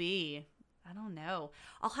 Maybe. I don't know.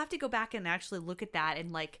 I'll have to go back and actually look at that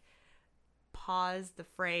and like pause the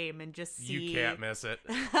frame and just see. You can't miss it.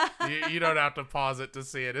 you don't have to pause it to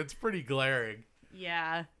see it. It's pretty glaring.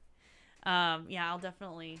 Yeah. I'll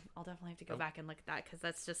definitely have to go back and look at that because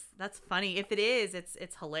that's funny. If it is,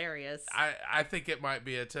 it's hilarious. I think it might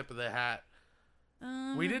be a tip of the hat.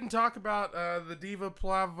 We didn't talk about the diva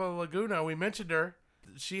Plava Laguna. We mentioned her.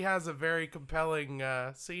 She has a very compelling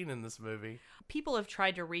scene in this movie. People have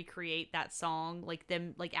tried to recreate that song, like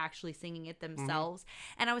them, like actually singing it themselves.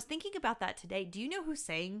 And I was thinking about that today. Do you know who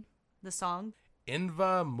sang the song?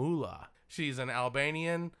 Inva Mula. She's an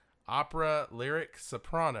Albanian opera lyric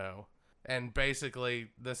soprano, and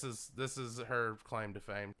basically this is her claim to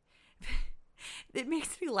fame. It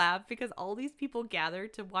makes me laugh because all these people gather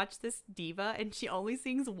to watch this diva, and she only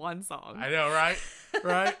sings one song. I know, right?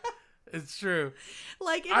 Right? It's true.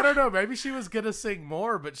 Like I don't know. Maybe she was gonna sing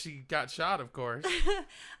more, but she got shot, of course.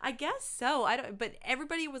 I guess so. I don't. But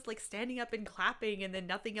everybody was like standing up and clapping, and then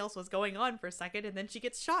nothing else was going on for a second, and then she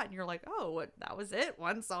gets shot, and you're like, oh, what? That was it?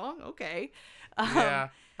 One song? Okay. Yeah.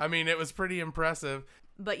 I mean, it was pretty impressive.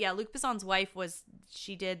 But yeah, Luc Besson's wife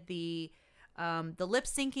she did the lip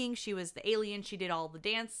syncing. She was the alien. She did all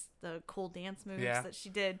the cool dance moves that she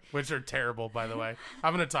did, which are terrible, by the way.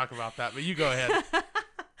 I'm gonna talk about that, but you go ahead.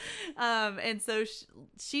 And so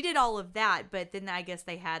she did all of that, but then I guess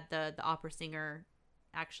they had the opera singer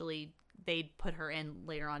actually, they put her in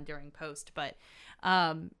later on during post, but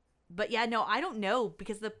yeah, no, I don't know,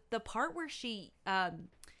 because the part where she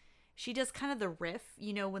does kind of the riff,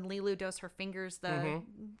 you know, when Lilu does her fingers,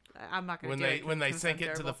 I'm not going to do it. When they sync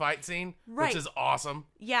it to the fight scene, right, which is awesome.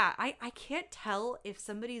 Yeah, I can't tell if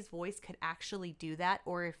somebody's voice could actually do that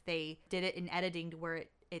or if they did it in editing to where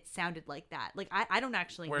it sounded like that. Like, I don't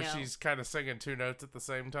actually know. Where she's kind of singing two notes at the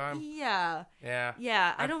same time? Yeah. Yeah.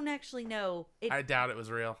 Yeah, I don't actually know. I doubt it was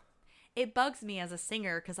real. It bugs me as a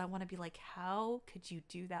singer because I want to be like, how could you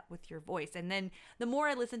do that with your voice? And then the more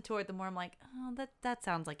I listen to it, the more I'm like, oh, that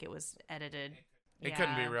sounds like it was edited. It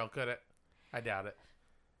couldn't be real, could it? I doubt it.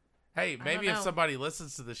 Hey, maybe if somebody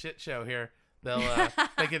listens to the shit show here, they'll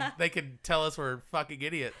they could tell us we're fucking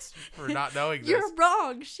idiots for not knowing this. You're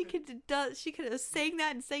wrong. She could have sang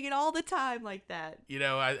that and sang it all the time like that. You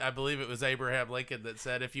know, I believe it was Abraham Lincoln that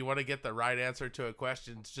said, if you want to get the right answer to a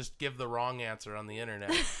question, just give the wrong answer on the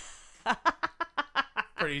internet.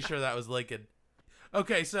 Pretty sure that was Lincoln.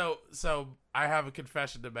 Okay, so I have a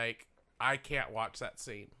confession to make. I can't watch that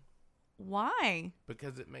scene. Why?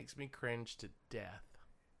 Because it makes me cringe to death.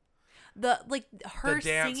 The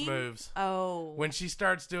dance singing? Moves. Oh. When she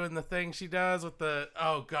starts doing the thing she does with the,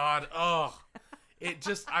 oh God, oh. It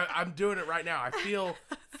just, I'm doing it right now. I feel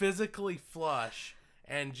physically flush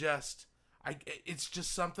and just, it's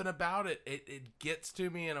just something about it. It gets to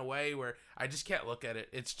me in a way where I just can't look at it.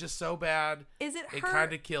 It's just so bad. Is it her? It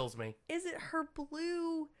kind of kills me. Is it her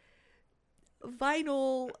blue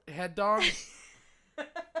vinyl head dog?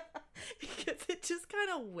 Because it just kind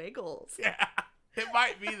of wiggles. Yeah. It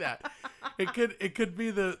might be that. It could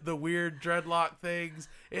be the weird dreadlock things.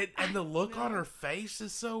 And the look on her face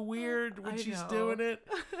is so weird when she's doing it.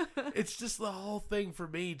 It's just the whole thing for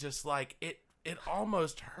me. Just like it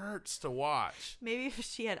almost hurts to watch. Maybe if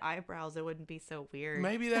she had eyebrows, it wouldn't be so weird.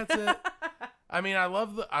 Maybe that's it. I mean, I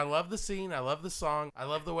love the scene. I love the song. I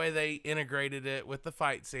love the way they integrated it with the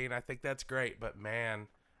fight scene. I think that's great. But man,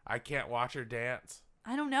 I can't watch her dance.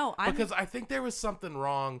 I don't know. Because I think there was something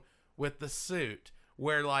wrong with the suit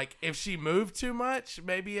where, like, if she moved too much,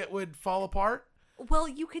 maybe it would fall apart. Well,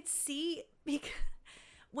 you could see because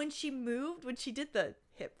when she moved, when she did the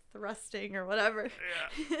hip thrusting or whatever,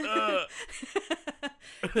 yeah.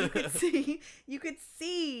 you could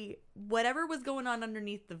see whatever was going on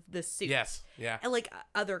underneath the suit. Yes, yeah. And like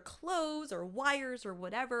other clothes or wires or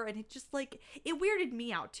whatever, and it just like it weirded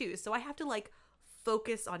me out too. So I have to like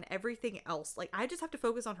focus on everything else. Like I just have to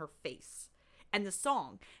focus on her face and the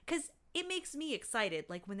song because it makes me excited.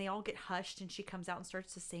 Like when they all get hushed and she comes out and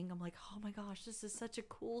starts to sing, I'm like, oh my gosh, this is such a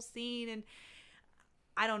cool scene. And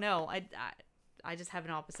I don't know, I just have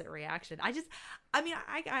an opposite reaction.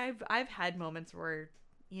 I've had moments where,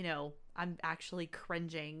 you know, I'm actually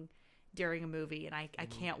cringing during a movie and I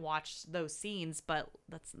can't watch those scenes, but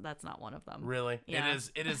that's not one of them. Really? Yeah.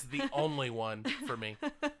 It is the only one for me.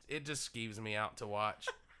 It just skeeves me out to watch.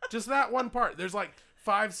 Just that one part. There's like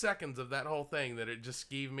 5 seconds of that whole thing that it just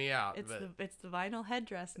skeeved me out. It's the vinyl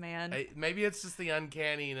headdress, man. Maybe it's just the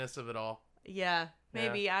uncanniness of it all. Yeah,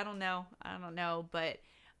 maybe. Yeah. I don't know, but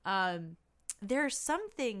there are some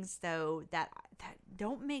things though that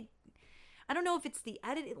don't make. I don't know if it's the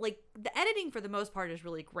edit. Like the editing for the most part is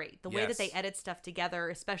really great. The way that they edit stuff together,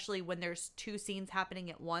 especially when there's two scenes happening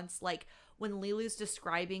at once, like when Lilu's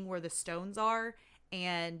describing where the stones are.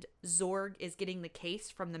 And Zorg is getting the case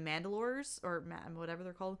from the Mandalores, or whatever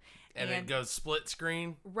they're called. And it goes split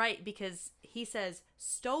screen. Right, because he says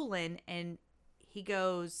stolen, and he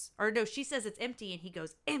goes, or no, she says it's empty, and he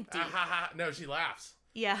goes, empty. No, she laughs.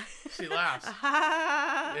 Yeah. She laughs.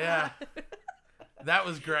 Yeah. That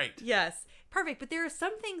was great. Yes. Perfect. But there are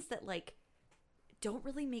some things that, like, don't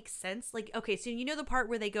really make sense. Like, okay, so you know the part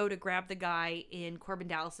where they go to grab the guy in Corbin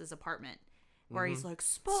Dallas's apartment? Where he's like,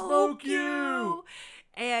 smoke you!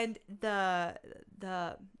 And the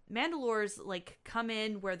Mandalores like come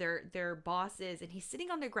in where their boss is, and he's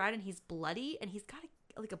sitting on the ground and he's bloody, and he's got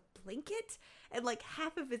a blanket, and like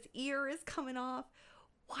half of his ear is coming off.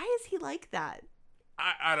 Why is he like that?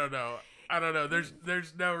 I don't know.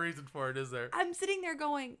 There's no reason for it, is there? I'm sitting there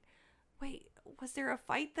going, wait, was there a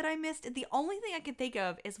fight that I missed? And the only thing I can think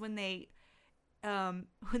of is when they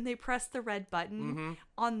press the red button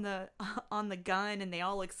on the gun and they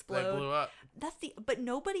all explode. They blew up. But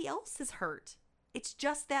nobody else is hurt. It's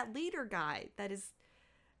just that leader guy that is,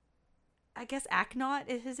 I guess Aknot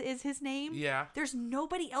is his name. Yeah. There's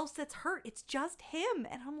nobody else that's hurt. It's just him.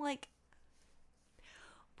 And I'm like,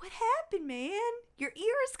 what happened, man? Your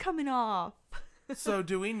ear's coming off. So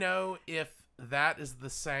do we know if that is the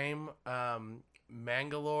same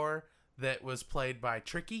Mangalore that was played by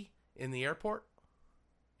Tricky in the airport?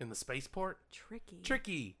 In the spaceport?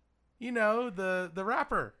 Tricky. You know, the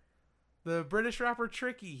rapper. The British rapper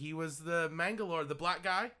Tricky. He was the Mangalore, the black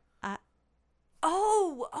guy.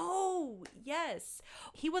 Oh, yes.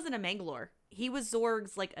 He wasn't a Mangalore. He was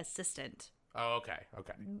Zorg's, like, assistant. Oh, okay.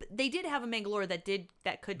 They did have a Mangalore that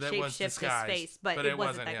could shapeshift his face, but it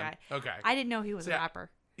wasn't that him. guy. Okay. I didn't know he was a rapper.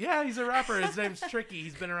 Yeah, he's a rapper. His name's Tricky.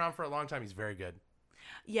 He's been around for a long time. He's very good.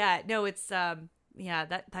 Yeah, no, it's yeah,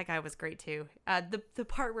 that guy was great too. The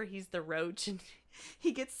part where he's the roach and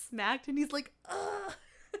he gets smacked and he's like, ugh.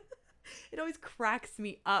 It always cracks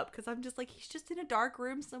me up because I'm just like, he's just in a dark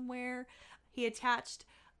room somewhere. He attached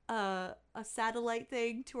a satellite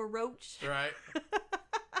thing to a roach. Right.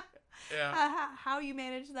 Yeah. How you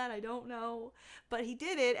manage that, I don't know. But he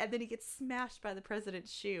did it, and then he gets smashed by the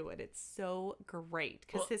president's shoe, and it's so great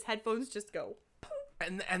because his headphones just go.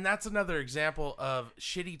 And that's another example of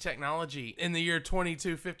shitty technology. In the year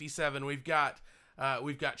 2257, we've got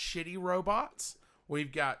shitty robots,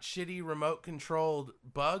 we've got shitty remote controlled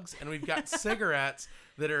bugs, and we've got cigarettes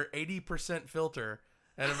that are 80% filter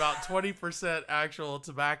and about 20% actual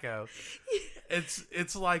tobacco.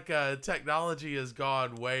 It's like technology has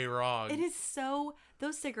gone way wrong. It is so.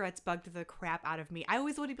 Those cigarettes bugged the crap out of me. I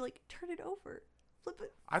always want to be like, turn it over. Flip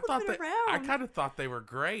it around. I kind of thought they were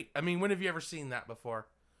great. I mean, when have you ever seen that before?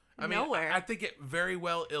 Nowhere. I think it very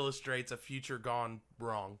well illustrates a future gone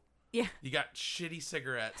wrong. Yeah. You got shitty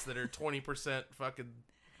cigarettes that are 20% fucking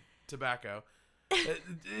tobacco.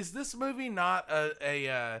 Is this movie not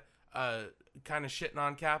a kind of shitting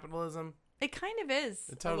on capitalism? It kind of is.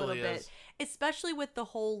 It totally a little is. bit. Especially with the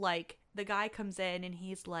whole, like, the guy comes in and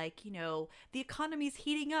he's like, you know, the economy's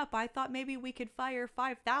heating up. I thought maybe we could fire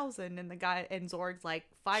 5,000. And Zorg's like,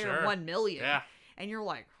 fire 1 million. Yeah. And you're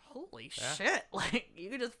like, holy shit. Like, you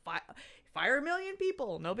could just fire 1 million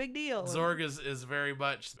people. No big deal. Zorg is very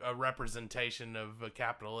much a representation of a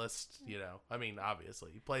capitalist, you know. I mean, obviously,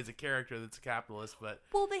 he plays a character that's a capitalist, but...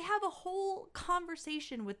 Well, they have a whole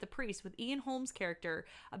conversation with the priest, with Ian Holmes' character,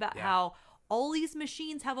 about how all these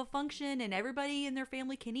machines have a function and everybody in their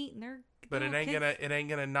family can eat and they're... But it ain't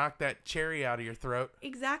gonna knock that cherry out of your throat.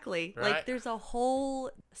 Exactly. Right? Like, there's a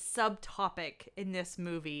whole subtopic in this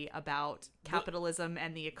movie about capitalism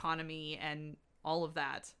and the economy and all of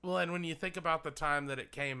that. Well, and when you think about the time that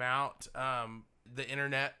it came out, the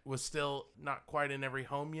internet was still not quite in every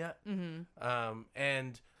home yet. Mm-hmm.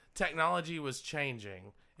 And technology was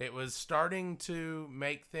changing. It was starting to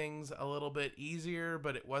make things a little bit easier,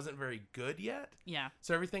 but it wasn't very good yet. Yeah.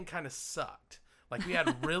 So everything kind of sucked. Like, we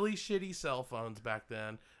had really shitty cell phones back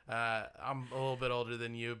then. I'm a little bit older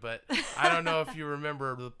than you, but I don't know if you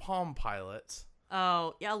remember the Palm Pilots.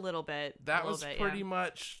 Oh, yeah, a little bit. That was pretty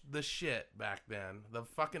much the shit back then. The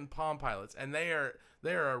fucking Palm Pilots. And they are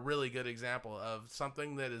a really good example of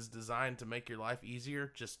something that is designed to make your life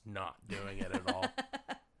easier, just not doing it at all.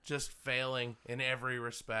 Just failing in every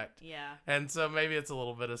respect. Yeah. And so maybe it's a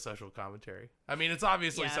little bit of social commentary. I mean, it's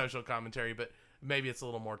obviously social commentary, but maybe it's a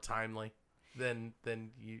little more timely than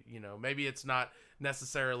you know, maybe it's not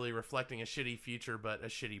necessarily reflecting a shitty future but a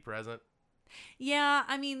shitty present. Yeah,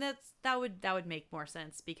 I mean that would make more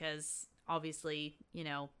sense because obviously, you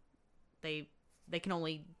know, they can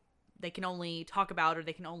only talk about, or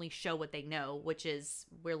they can only show what they know, which is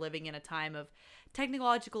we're living in a time of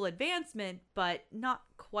technological advancement but not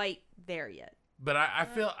quite there yet. But I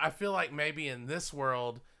feel like maybe in this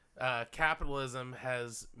world, capitalism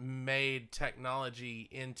has made technology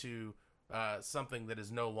into something that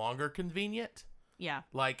is no longer convenient. Yeah.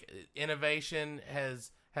 Like innovation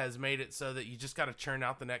has made it so that you just got to churn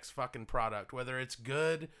out the next fucking product, whether it's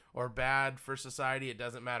good or bad for society. It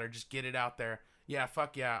doesn't matter. Just get it out there. Yeah,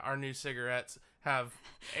 fuck yeah. Our new cigarettes have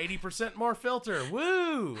 80% more filter.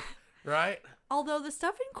 Woo! Right? Although the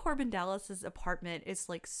stuff in Corbin Dallas's apartment is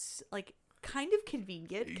like kind of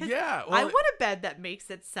convenient. 'Cause yeah. I want a bed that makes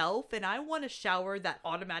itself, and I want a shower that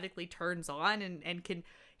automatically turns on and can.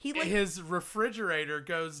 His refrigerator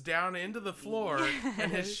goes down into the floor,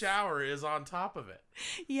 and his shower is on top of it.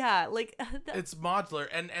 Yeah, like it's modular,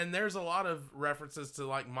 and there's a lot of references to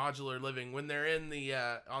like modular living when they're in the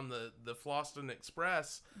on the Floston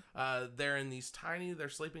Express. They're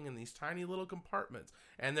sleeping in these tiny little compartments,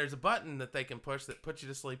 and there's a button that they can push that puts you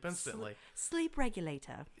to sleep instantly. Sleep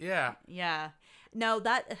regulator. Yeah. Yeah. No,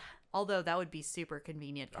 although that would be super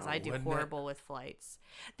convenient because I do horrible with flights.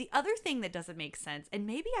 The other thing that doesn't make sense, and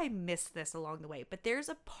maybe I missed this along the way, but there's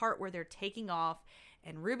a part where they're taking off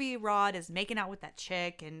and Ruby Rod is making out with that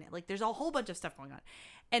chick, and like there's a whole bunch of stuff going on.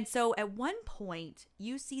 And so at one point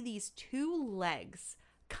you see these two legs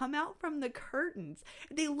come out from the curtains.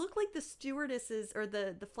 They look like the stewardesses or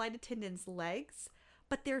the flight attendants' legs,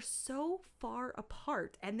 but they're so far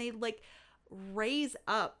apart, and they like raise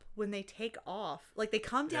up when they take off. Like they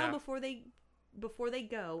come down before they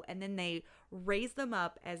go, and then they raise them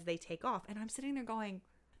up as they take off. And I'm sitting there going,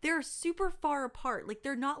 they're super far apart. Like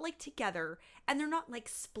they're not like together, and they're not like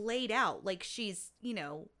splayed out like she's, you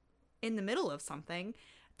know, in the middle of something.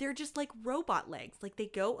 They're just like robot legs. Like they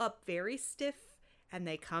go up very stiff and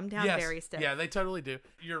they come down very stiff. Yeah, they totally do.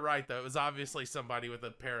 You're right though. It was obviously somebody with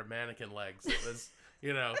a pair of mannequin legs that was,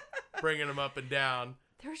 you know, bringing them up and down.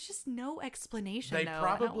 There's just no explanation. They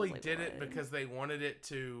probably did it because they wanted it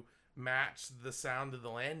to match the sound of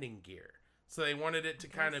the landing gear. So they wanted it to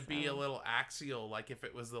kind of be a little axial, like if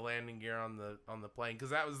it was the landing gear on the plane,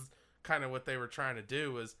 because that was kind of what they were trying to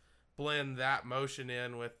do, was blend that motion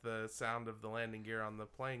in with the sound of the landing gear on the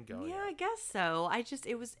plane going. Yeah, I guess so.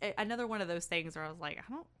 It was another one of those things where I was like,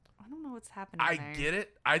 I don't know what's happening. I get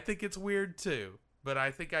it. I think it's weird too, but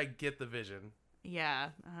I think I get the vision. Yeah,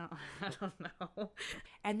 I don't know.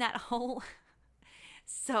 And that whole...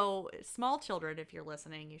 So, small children, if you're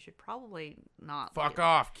listening, you should probably not... Fuck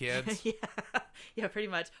off, kids. Yeah, pretty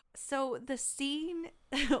much. So, the scene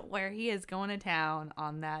where he is going to town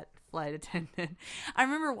on that flight attendant, I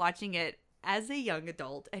remember watching it as a young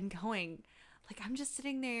adult and going, like, I'm just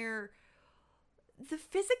sitting there... The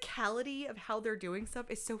physicality of how they're doing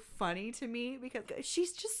stuff is so funny to me because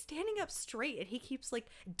she's just standing up straight and he keeps like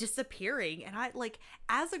disappearing. And I like,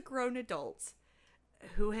 as a grown adult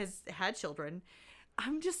who has had children,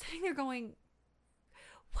 I'm just sitting there going,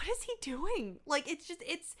 what is he doing? Like, it's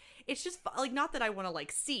just like, not that I want to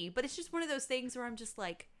like see, but it's just one of those things where I'm just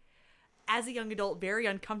like, as a young adult, very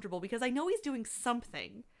uncomfortable because I know he's doing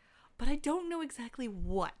something, but I don't know exactly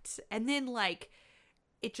what. And then like,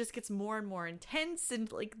 it just gets more and more intense,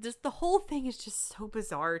 and like just the whole thing is just so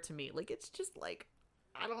bizarre to me. Like it's just like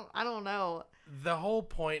I don't know. The whole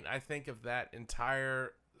point, I think, of that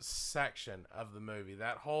entire section of the movie,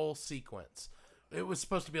 that whole sequence, it was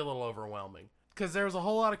supposed to be a little overwhelming because there was a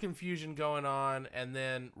whole lot of confusion going on and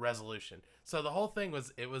then resolution. So the whole thing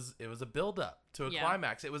was it was a build up to a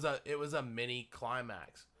climax. It was a mini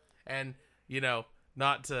climax, and you know,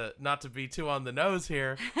 not to be too on the nose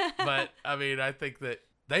here, but I mean, I think that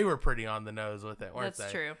they were pretty on the nose with it, weren't they?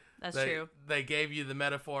 That's true. They gave you the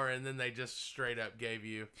metaphor, and then they just straight up gave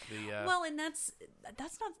you the. Well, and that's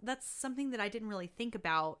something that I didn't really think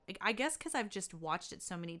about. I guess because I've just watched it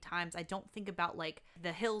so many times, I don't think about like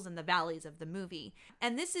the hills and the valleys of the movie.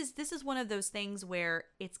 And this is one of those things where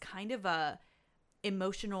it's kind of a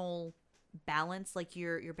emotional balance. Like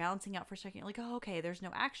you're balancing out for a second. You're like, oh, okay, there's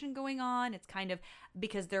no action going on. It's kind of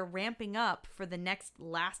because they're ramping up for the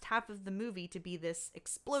last half of the movie to be this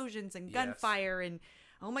explosions and gunfire and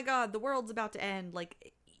oh my god, the world's about to end.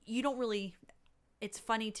 Like you don't really. It's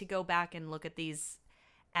funny to go back and look at these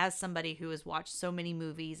as somebody who has watched so many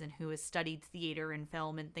movies and who has studied theater and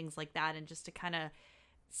film and things like that, and just to kind of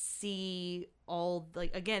see all,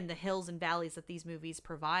 like, again, the hills and valleys that these movies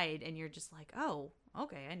provide, and you're just like, oh,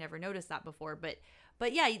 okay, I never noticed that before. But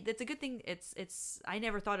yeah, that's a good thing. It's I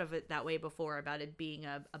never thought of it that way before, about it being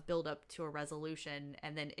a build up to a resolution,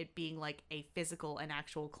 and then it being like a physical and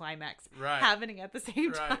actual climax happening at the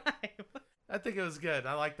same time. I think it was good.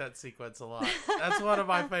 I like that sequence a lot. That's one of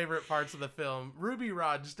my favorite parts of the film. Ruby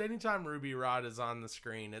Rhod, just anytime Ruby Rhod is on the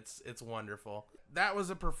screen, it's wonderful. That was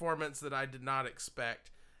a performance that I did not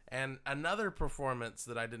expect. And another performance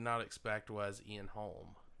that I did not expect was Ian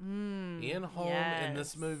Holm. Ian Holm in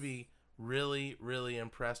this movie really, really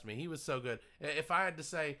impressed me. He was so good. If I had to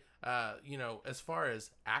say, as far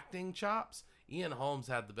as acting chops, Ian Holmes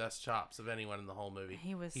had the best chops of anyone in the whole movie.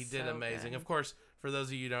 He did amazing. Good. Of course, for those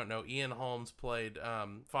of you who don't know, Ian Holmes played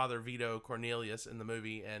Father Vito Cornelius in the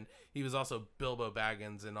movie, and he was also Bilbo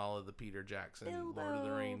Baggins in all of the Peter Jackson Lord of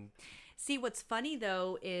the Rings. See, what's funny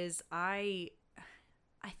though is I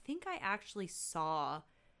think I actually saw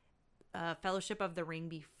Fellowship of the Ring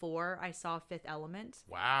before I saw Fifth Element.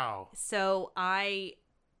 Wow. So I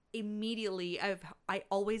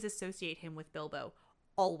always associate him with Bilbo.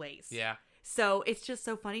 Always. Yeah. So it's just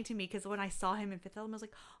so funny to me, because when I saw him in Fifth Element, I was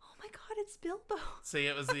like, oh my God, it's Bilbo. See,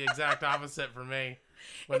 it was the exact opposite for me.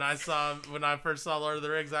 When I first saw Lord of the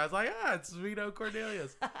Rings, I was like, it's Vito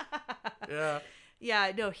Cornelius. Yeah.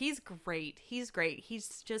 Yeah, no, he's great. He's great.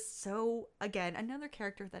 He's just so, again, another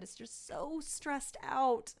character that is just so stressed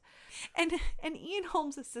out. And Ian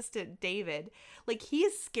Holmes' assistant, David, like, he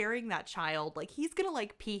is scaring that child. Like, he's gonna,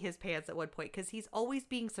 like, pee his pants at one point, because he's always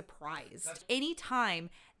being surprised.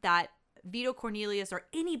 Anytime that Vito Cornelius or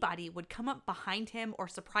anybody would come up behind him or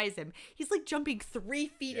surprise him, he's like jumping 3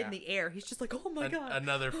 feet in the air. He's just like, oh my God.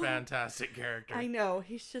 Another fantastic character. I know.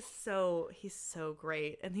 He's so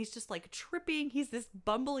great. And he's just like tripping. He's this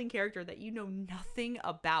bumbling character that you know nothing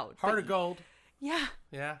about. Heart of Gold. Yeah.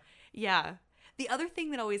 Yeah. Yeah. The other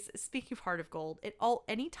thing that always, speaking of Heart of Gold,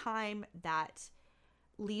 anytime that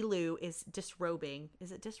Lilu is disrobing,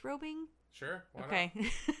 is it disrobing? Sure. Why okay.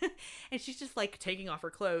 And she's just like taking off her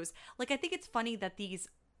clothes. Like, I think it's funny that the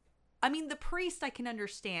priest I can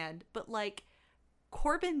understand, but like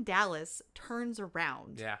Corbin Dallas turns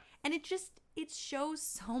around. Yeah. And it shows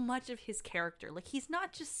so much of his character. Like, he's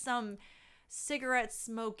not just some cigarette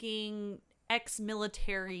smoking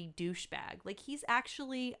ex-military douchebag. Like, he's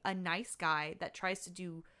actually a nice guy that tries to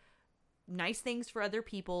do nice things for other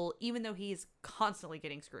people, even though he's constantly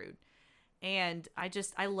getting screwed. And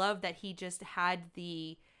I love that he just had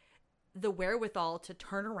the wherewithal to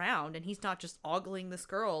turn around, and he's not just ogling this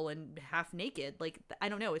girl and half naked. Like, I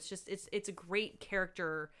don't know. It's just, it's a great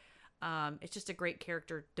character. It's just a great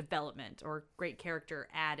character development, or great character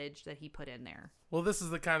adage that he put in there. Well, this is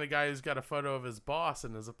the kind of guy who's got a photo of his boss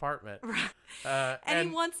in his apartment. And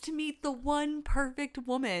he wants to meet the one perfect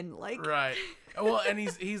woman. Like, right. Well, and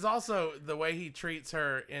he's also, the way he treats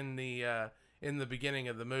her in the beginning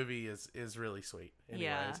of the movie is really sweet.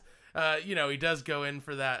 Anyways, he does go in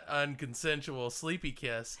for that unconsensual sleepy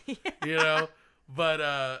kiss,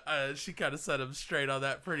 but she kind of set him straight on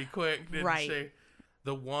that pretty quick, didn't she?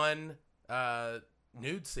 The one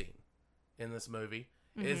nude scene in this movie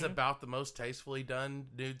is about the most tastefully done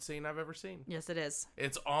nude scene I've ever seen. Yes, it is.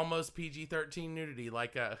 It's almost PG-13 nudity.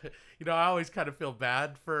 Like, I always kind of feel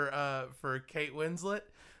bad for Kate Winslet,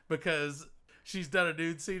 because she's done a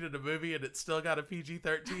nude scene in a movie and it's still got a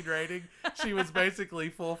PG-13 rating. She was basically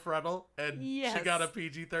full frontal, and she got a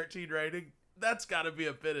PG-13 rating. That's got to be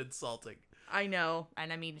a bit insulting. I know.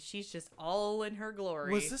 And I mean, she's just all in her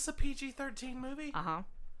glory. Was this a PG-13 movie? Uh-huh.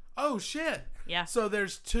 Oh, shit. Yeah. So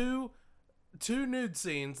there's two nude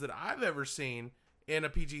scenes that I've ever seen in a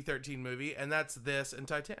PG-13 movie, and that's this and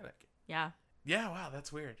Titanic. Yeah. Yeah, wow,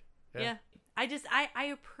 that's weird. Yeah. I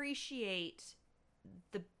appreciate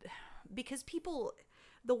because people,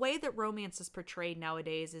 the way that romance is portrayed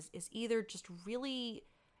nowadays is either just really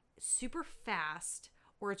super fast,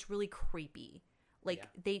 or it's really creepy. Like,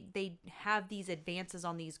 they have these advances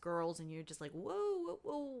on these girls, and you're just like, whoa,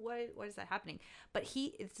 what is that happening? But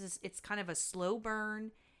it's kind of a slow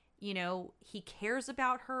burn. He cares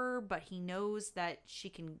about her, but he knows that she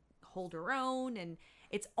can hold her own, and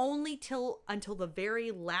it's only until the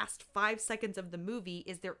very last 5 seconds of the movie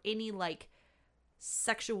is there any like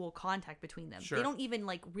sexual contact between them. Sure. They don't even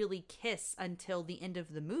like really kiss until the end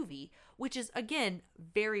of the movie, which is, again,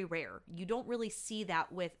 very rare. You don't really see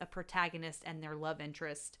that with a protagonist and their love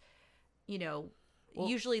interest.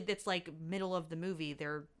 Usually that's like middle of the movie,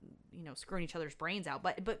 they're screwing each other's brains out.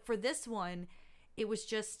 But for this one, it was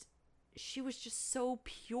just, she was just so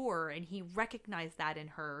pure, and he recognized that in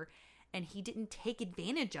her, and he didn't take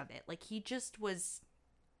advantage of it. Like, he just was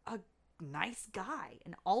nice guy,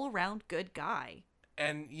 an all-around good guy.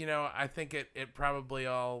 And, you know, I think it probably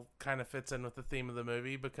all kind of fits in with the theme of the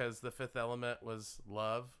movie because the fifth element was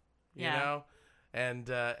love, you know? And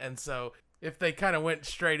so if they kind of went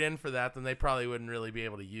straight in for that, then they probably wouldn't really be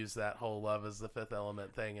able to use that whole love as the fifth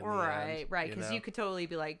element thing in the end. Right, because you could totally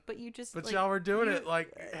be like, but you just... But like, y'all were doing it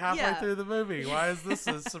like halfway through the movie. Why is this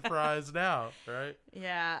a surprise now, right?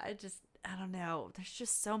 Yeah, I don't know. There's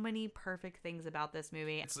just so many perfect things about this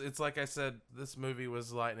movie. It's like I said, this movie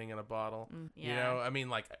was lightning in a bottle. You know, I mean,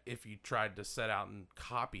 like, if you tried to set out and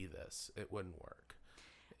copy this, it wouldn't work.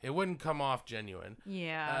 It wouldn't come off genuine.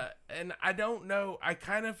 Yeah. And I don't know. I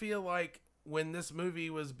kind of feel like when this movie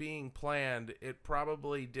was being planned, it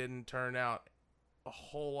probably didn't turn out a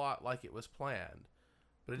whole lot like it was planned.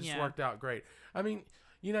 But it just worked out great. I mean,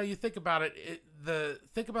 you know, you think about it,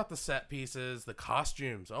 think about the set pieces, the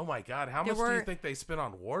costumes. Oh my God, how much do you think they spent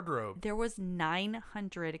on wardrobe? There was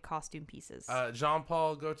 900 costume pieces.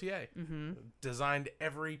 Jean-Paul Gaultier designed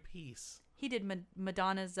every piece. He did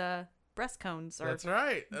Madonna's breast cones. Or That's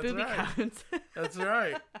right. booby cones. That's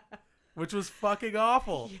right. Which was fucking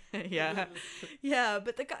awful. Yeah,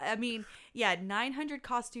 but 900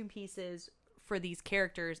 costume pieces for these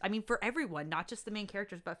characters. I mean, for everyone, not just the main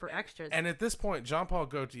characters, but for extras. And at this point, Jean-Paul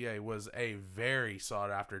Gaultier was a very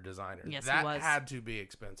sought-after designer. Yes, that he was. had to be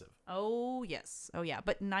expensive. Oh, yes. Oh, yeah.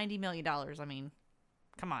 But $90 million, I mean,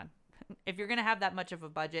 come on. If you're going to have that much of a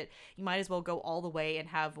budget, you might as well go all the way and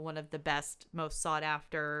have one of the best, most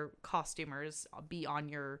sought-after costumers be on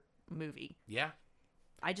your movie. Yeah.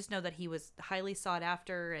 I just know that he was highly sought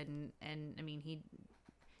after, and I mean, he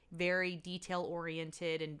very detail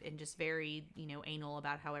oriented and just very, you know, anal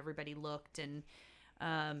about how everybody looked. And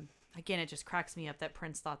again, it just cracks me up that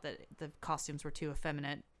Prince thought that the costumes were too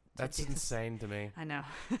effeminate. That's insane to me. I know.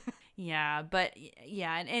 Yeah, but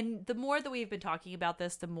yeah, and the more that we've been talking about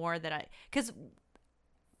this, the more that because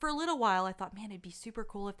for a little while I thought, man, it'd be super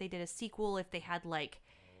cool if they did a sequel, if they had like,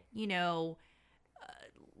 you know,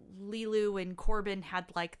 Lilu and Corbin had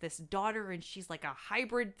like this daughter and she's like a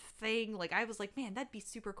hybrid thing. Like, I was like, man, that'd be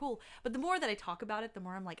super cool. But the more that I talk about it, the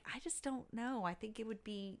more I'm like, I just don't know. I think it would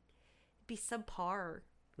be subpar.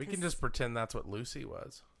 We can just pretend that's what Lucy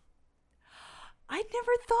was. I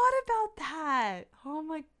never thought about that. Oh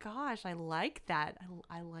my gosh, I like that.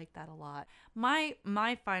 I like that a lot. My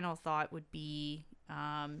final thought would be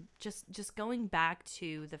just going back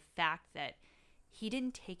to the fact that he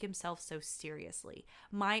didn't take himself so seriously.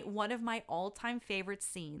 One of my all-time favorite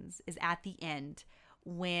scenes is at the end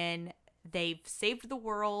when they've saved the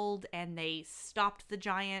world and they stopped the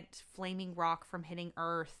giant flaming rock from hitting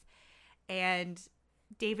Earth. And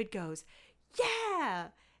David goes, yeah!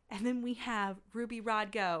 And then we have Ruby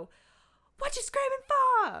Rhod go, what you screaming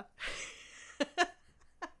for?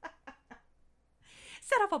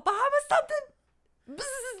 Set off a bomb or something?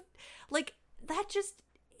 Bzz. Like, that just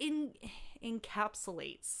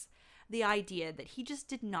encapsulates the idea that he just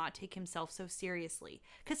did not take himself so seriously.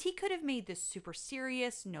 Because he could have made this super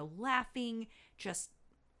serious, no laughing, just,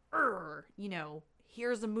 you know,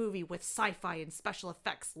 here's a movie with sci-fi and special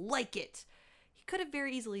effects, like it. He could have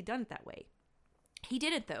very easily done it that way. He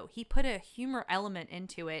didn't, though. He put a humor element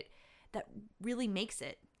into it that really makes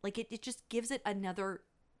it. Like, it just gives it another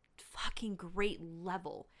fucking great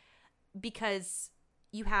level. Because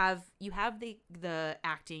you have the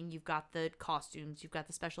acting, you've got the costumes, you've got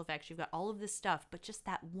the special effects, you've got all of this stuff, but just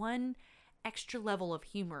that one extra level of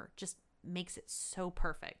humor just makes it so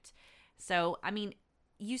perfect. So, I mean,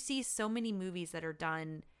 you see so many movies that are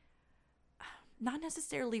done not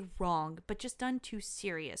necessarily wrong, but just done too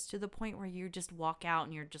serious to the point where you just walk out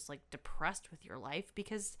and you're just like depressed with your life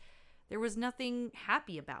because there was nothing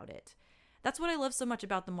happy about it. That's what I love so much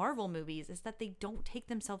about the Marvel movies, is that they don't take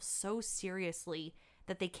themselves so seriously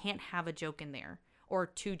that they can't have a joke in there, or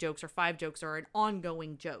 2 jokes or 5 jokes or an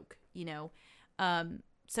ongoing joke, you know?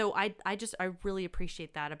 So I really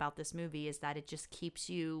appreciate that about this movie, is that it just keeps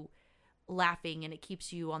you laughing and it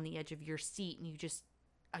keeps you on the edge of your seat, and you just,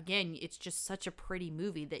 again, it's just such a pretty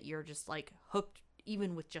movie that you're just like hooked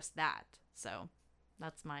even with just that. So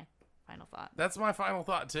that's my final thought. That's my final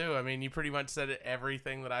thought too. I mean, you pretty much said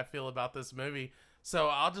everything that I feel about this movie. So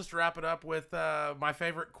I'll just wrap it up with my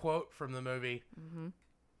favorite quote from the movie. Mm-hmm.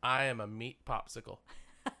 I am a meat popsicle.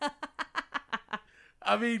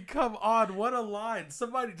 I mean, come on, what a line.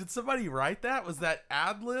 Did somebody write that? Was that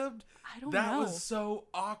ad-libbed? I don't know. That was so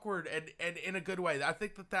awkward and in a good way. I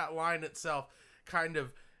think that line itself kind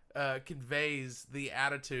of conveys the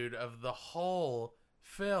attitude of the whole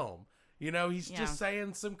film. You know, he's just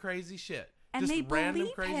saying some crazy shit. And just they random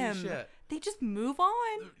believe crazy him. Shit. They just move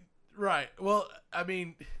on. Right. Well, I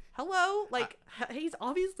mean, hello, like he's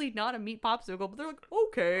obviously not a meat popsicle, but they're like,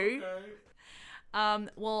 okay.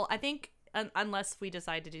 Well, I think unless we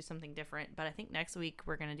decide to do something different, but I think next week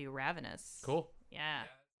we're gonna do Ravenous. Cool. Yeah.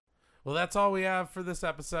 Well, that's all we have for this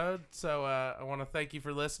episode. So I want to thank you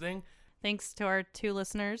for listening. Thanks to our 2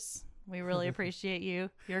 listeners. We really appreciate you.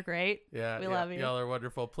 You're great. Yeah, we love you. Y'all are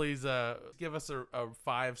wonderful. Please give us a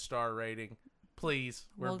 5-star rating. Please.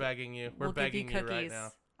 We're begging you. We're begging you right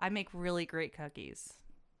now. I make really great cookies.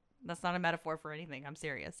 That's not a metaphor for anything. I'm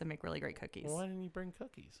serious. I make really great cookies. Well, why didn't you bring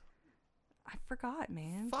cookies? I forgot,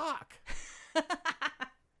 man. Fuck.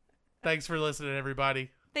 Thanks for listening, everybody.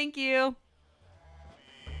 Thank you.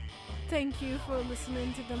 Thank you for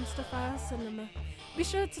listening to Dumpster Fire Cinema. Be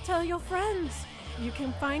sure to tell your friends. You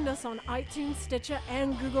can find us on iTunes, Stitcher,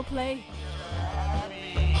 and Google Play.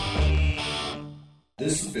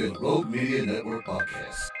 This has been Rogue Media Network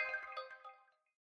Podcast.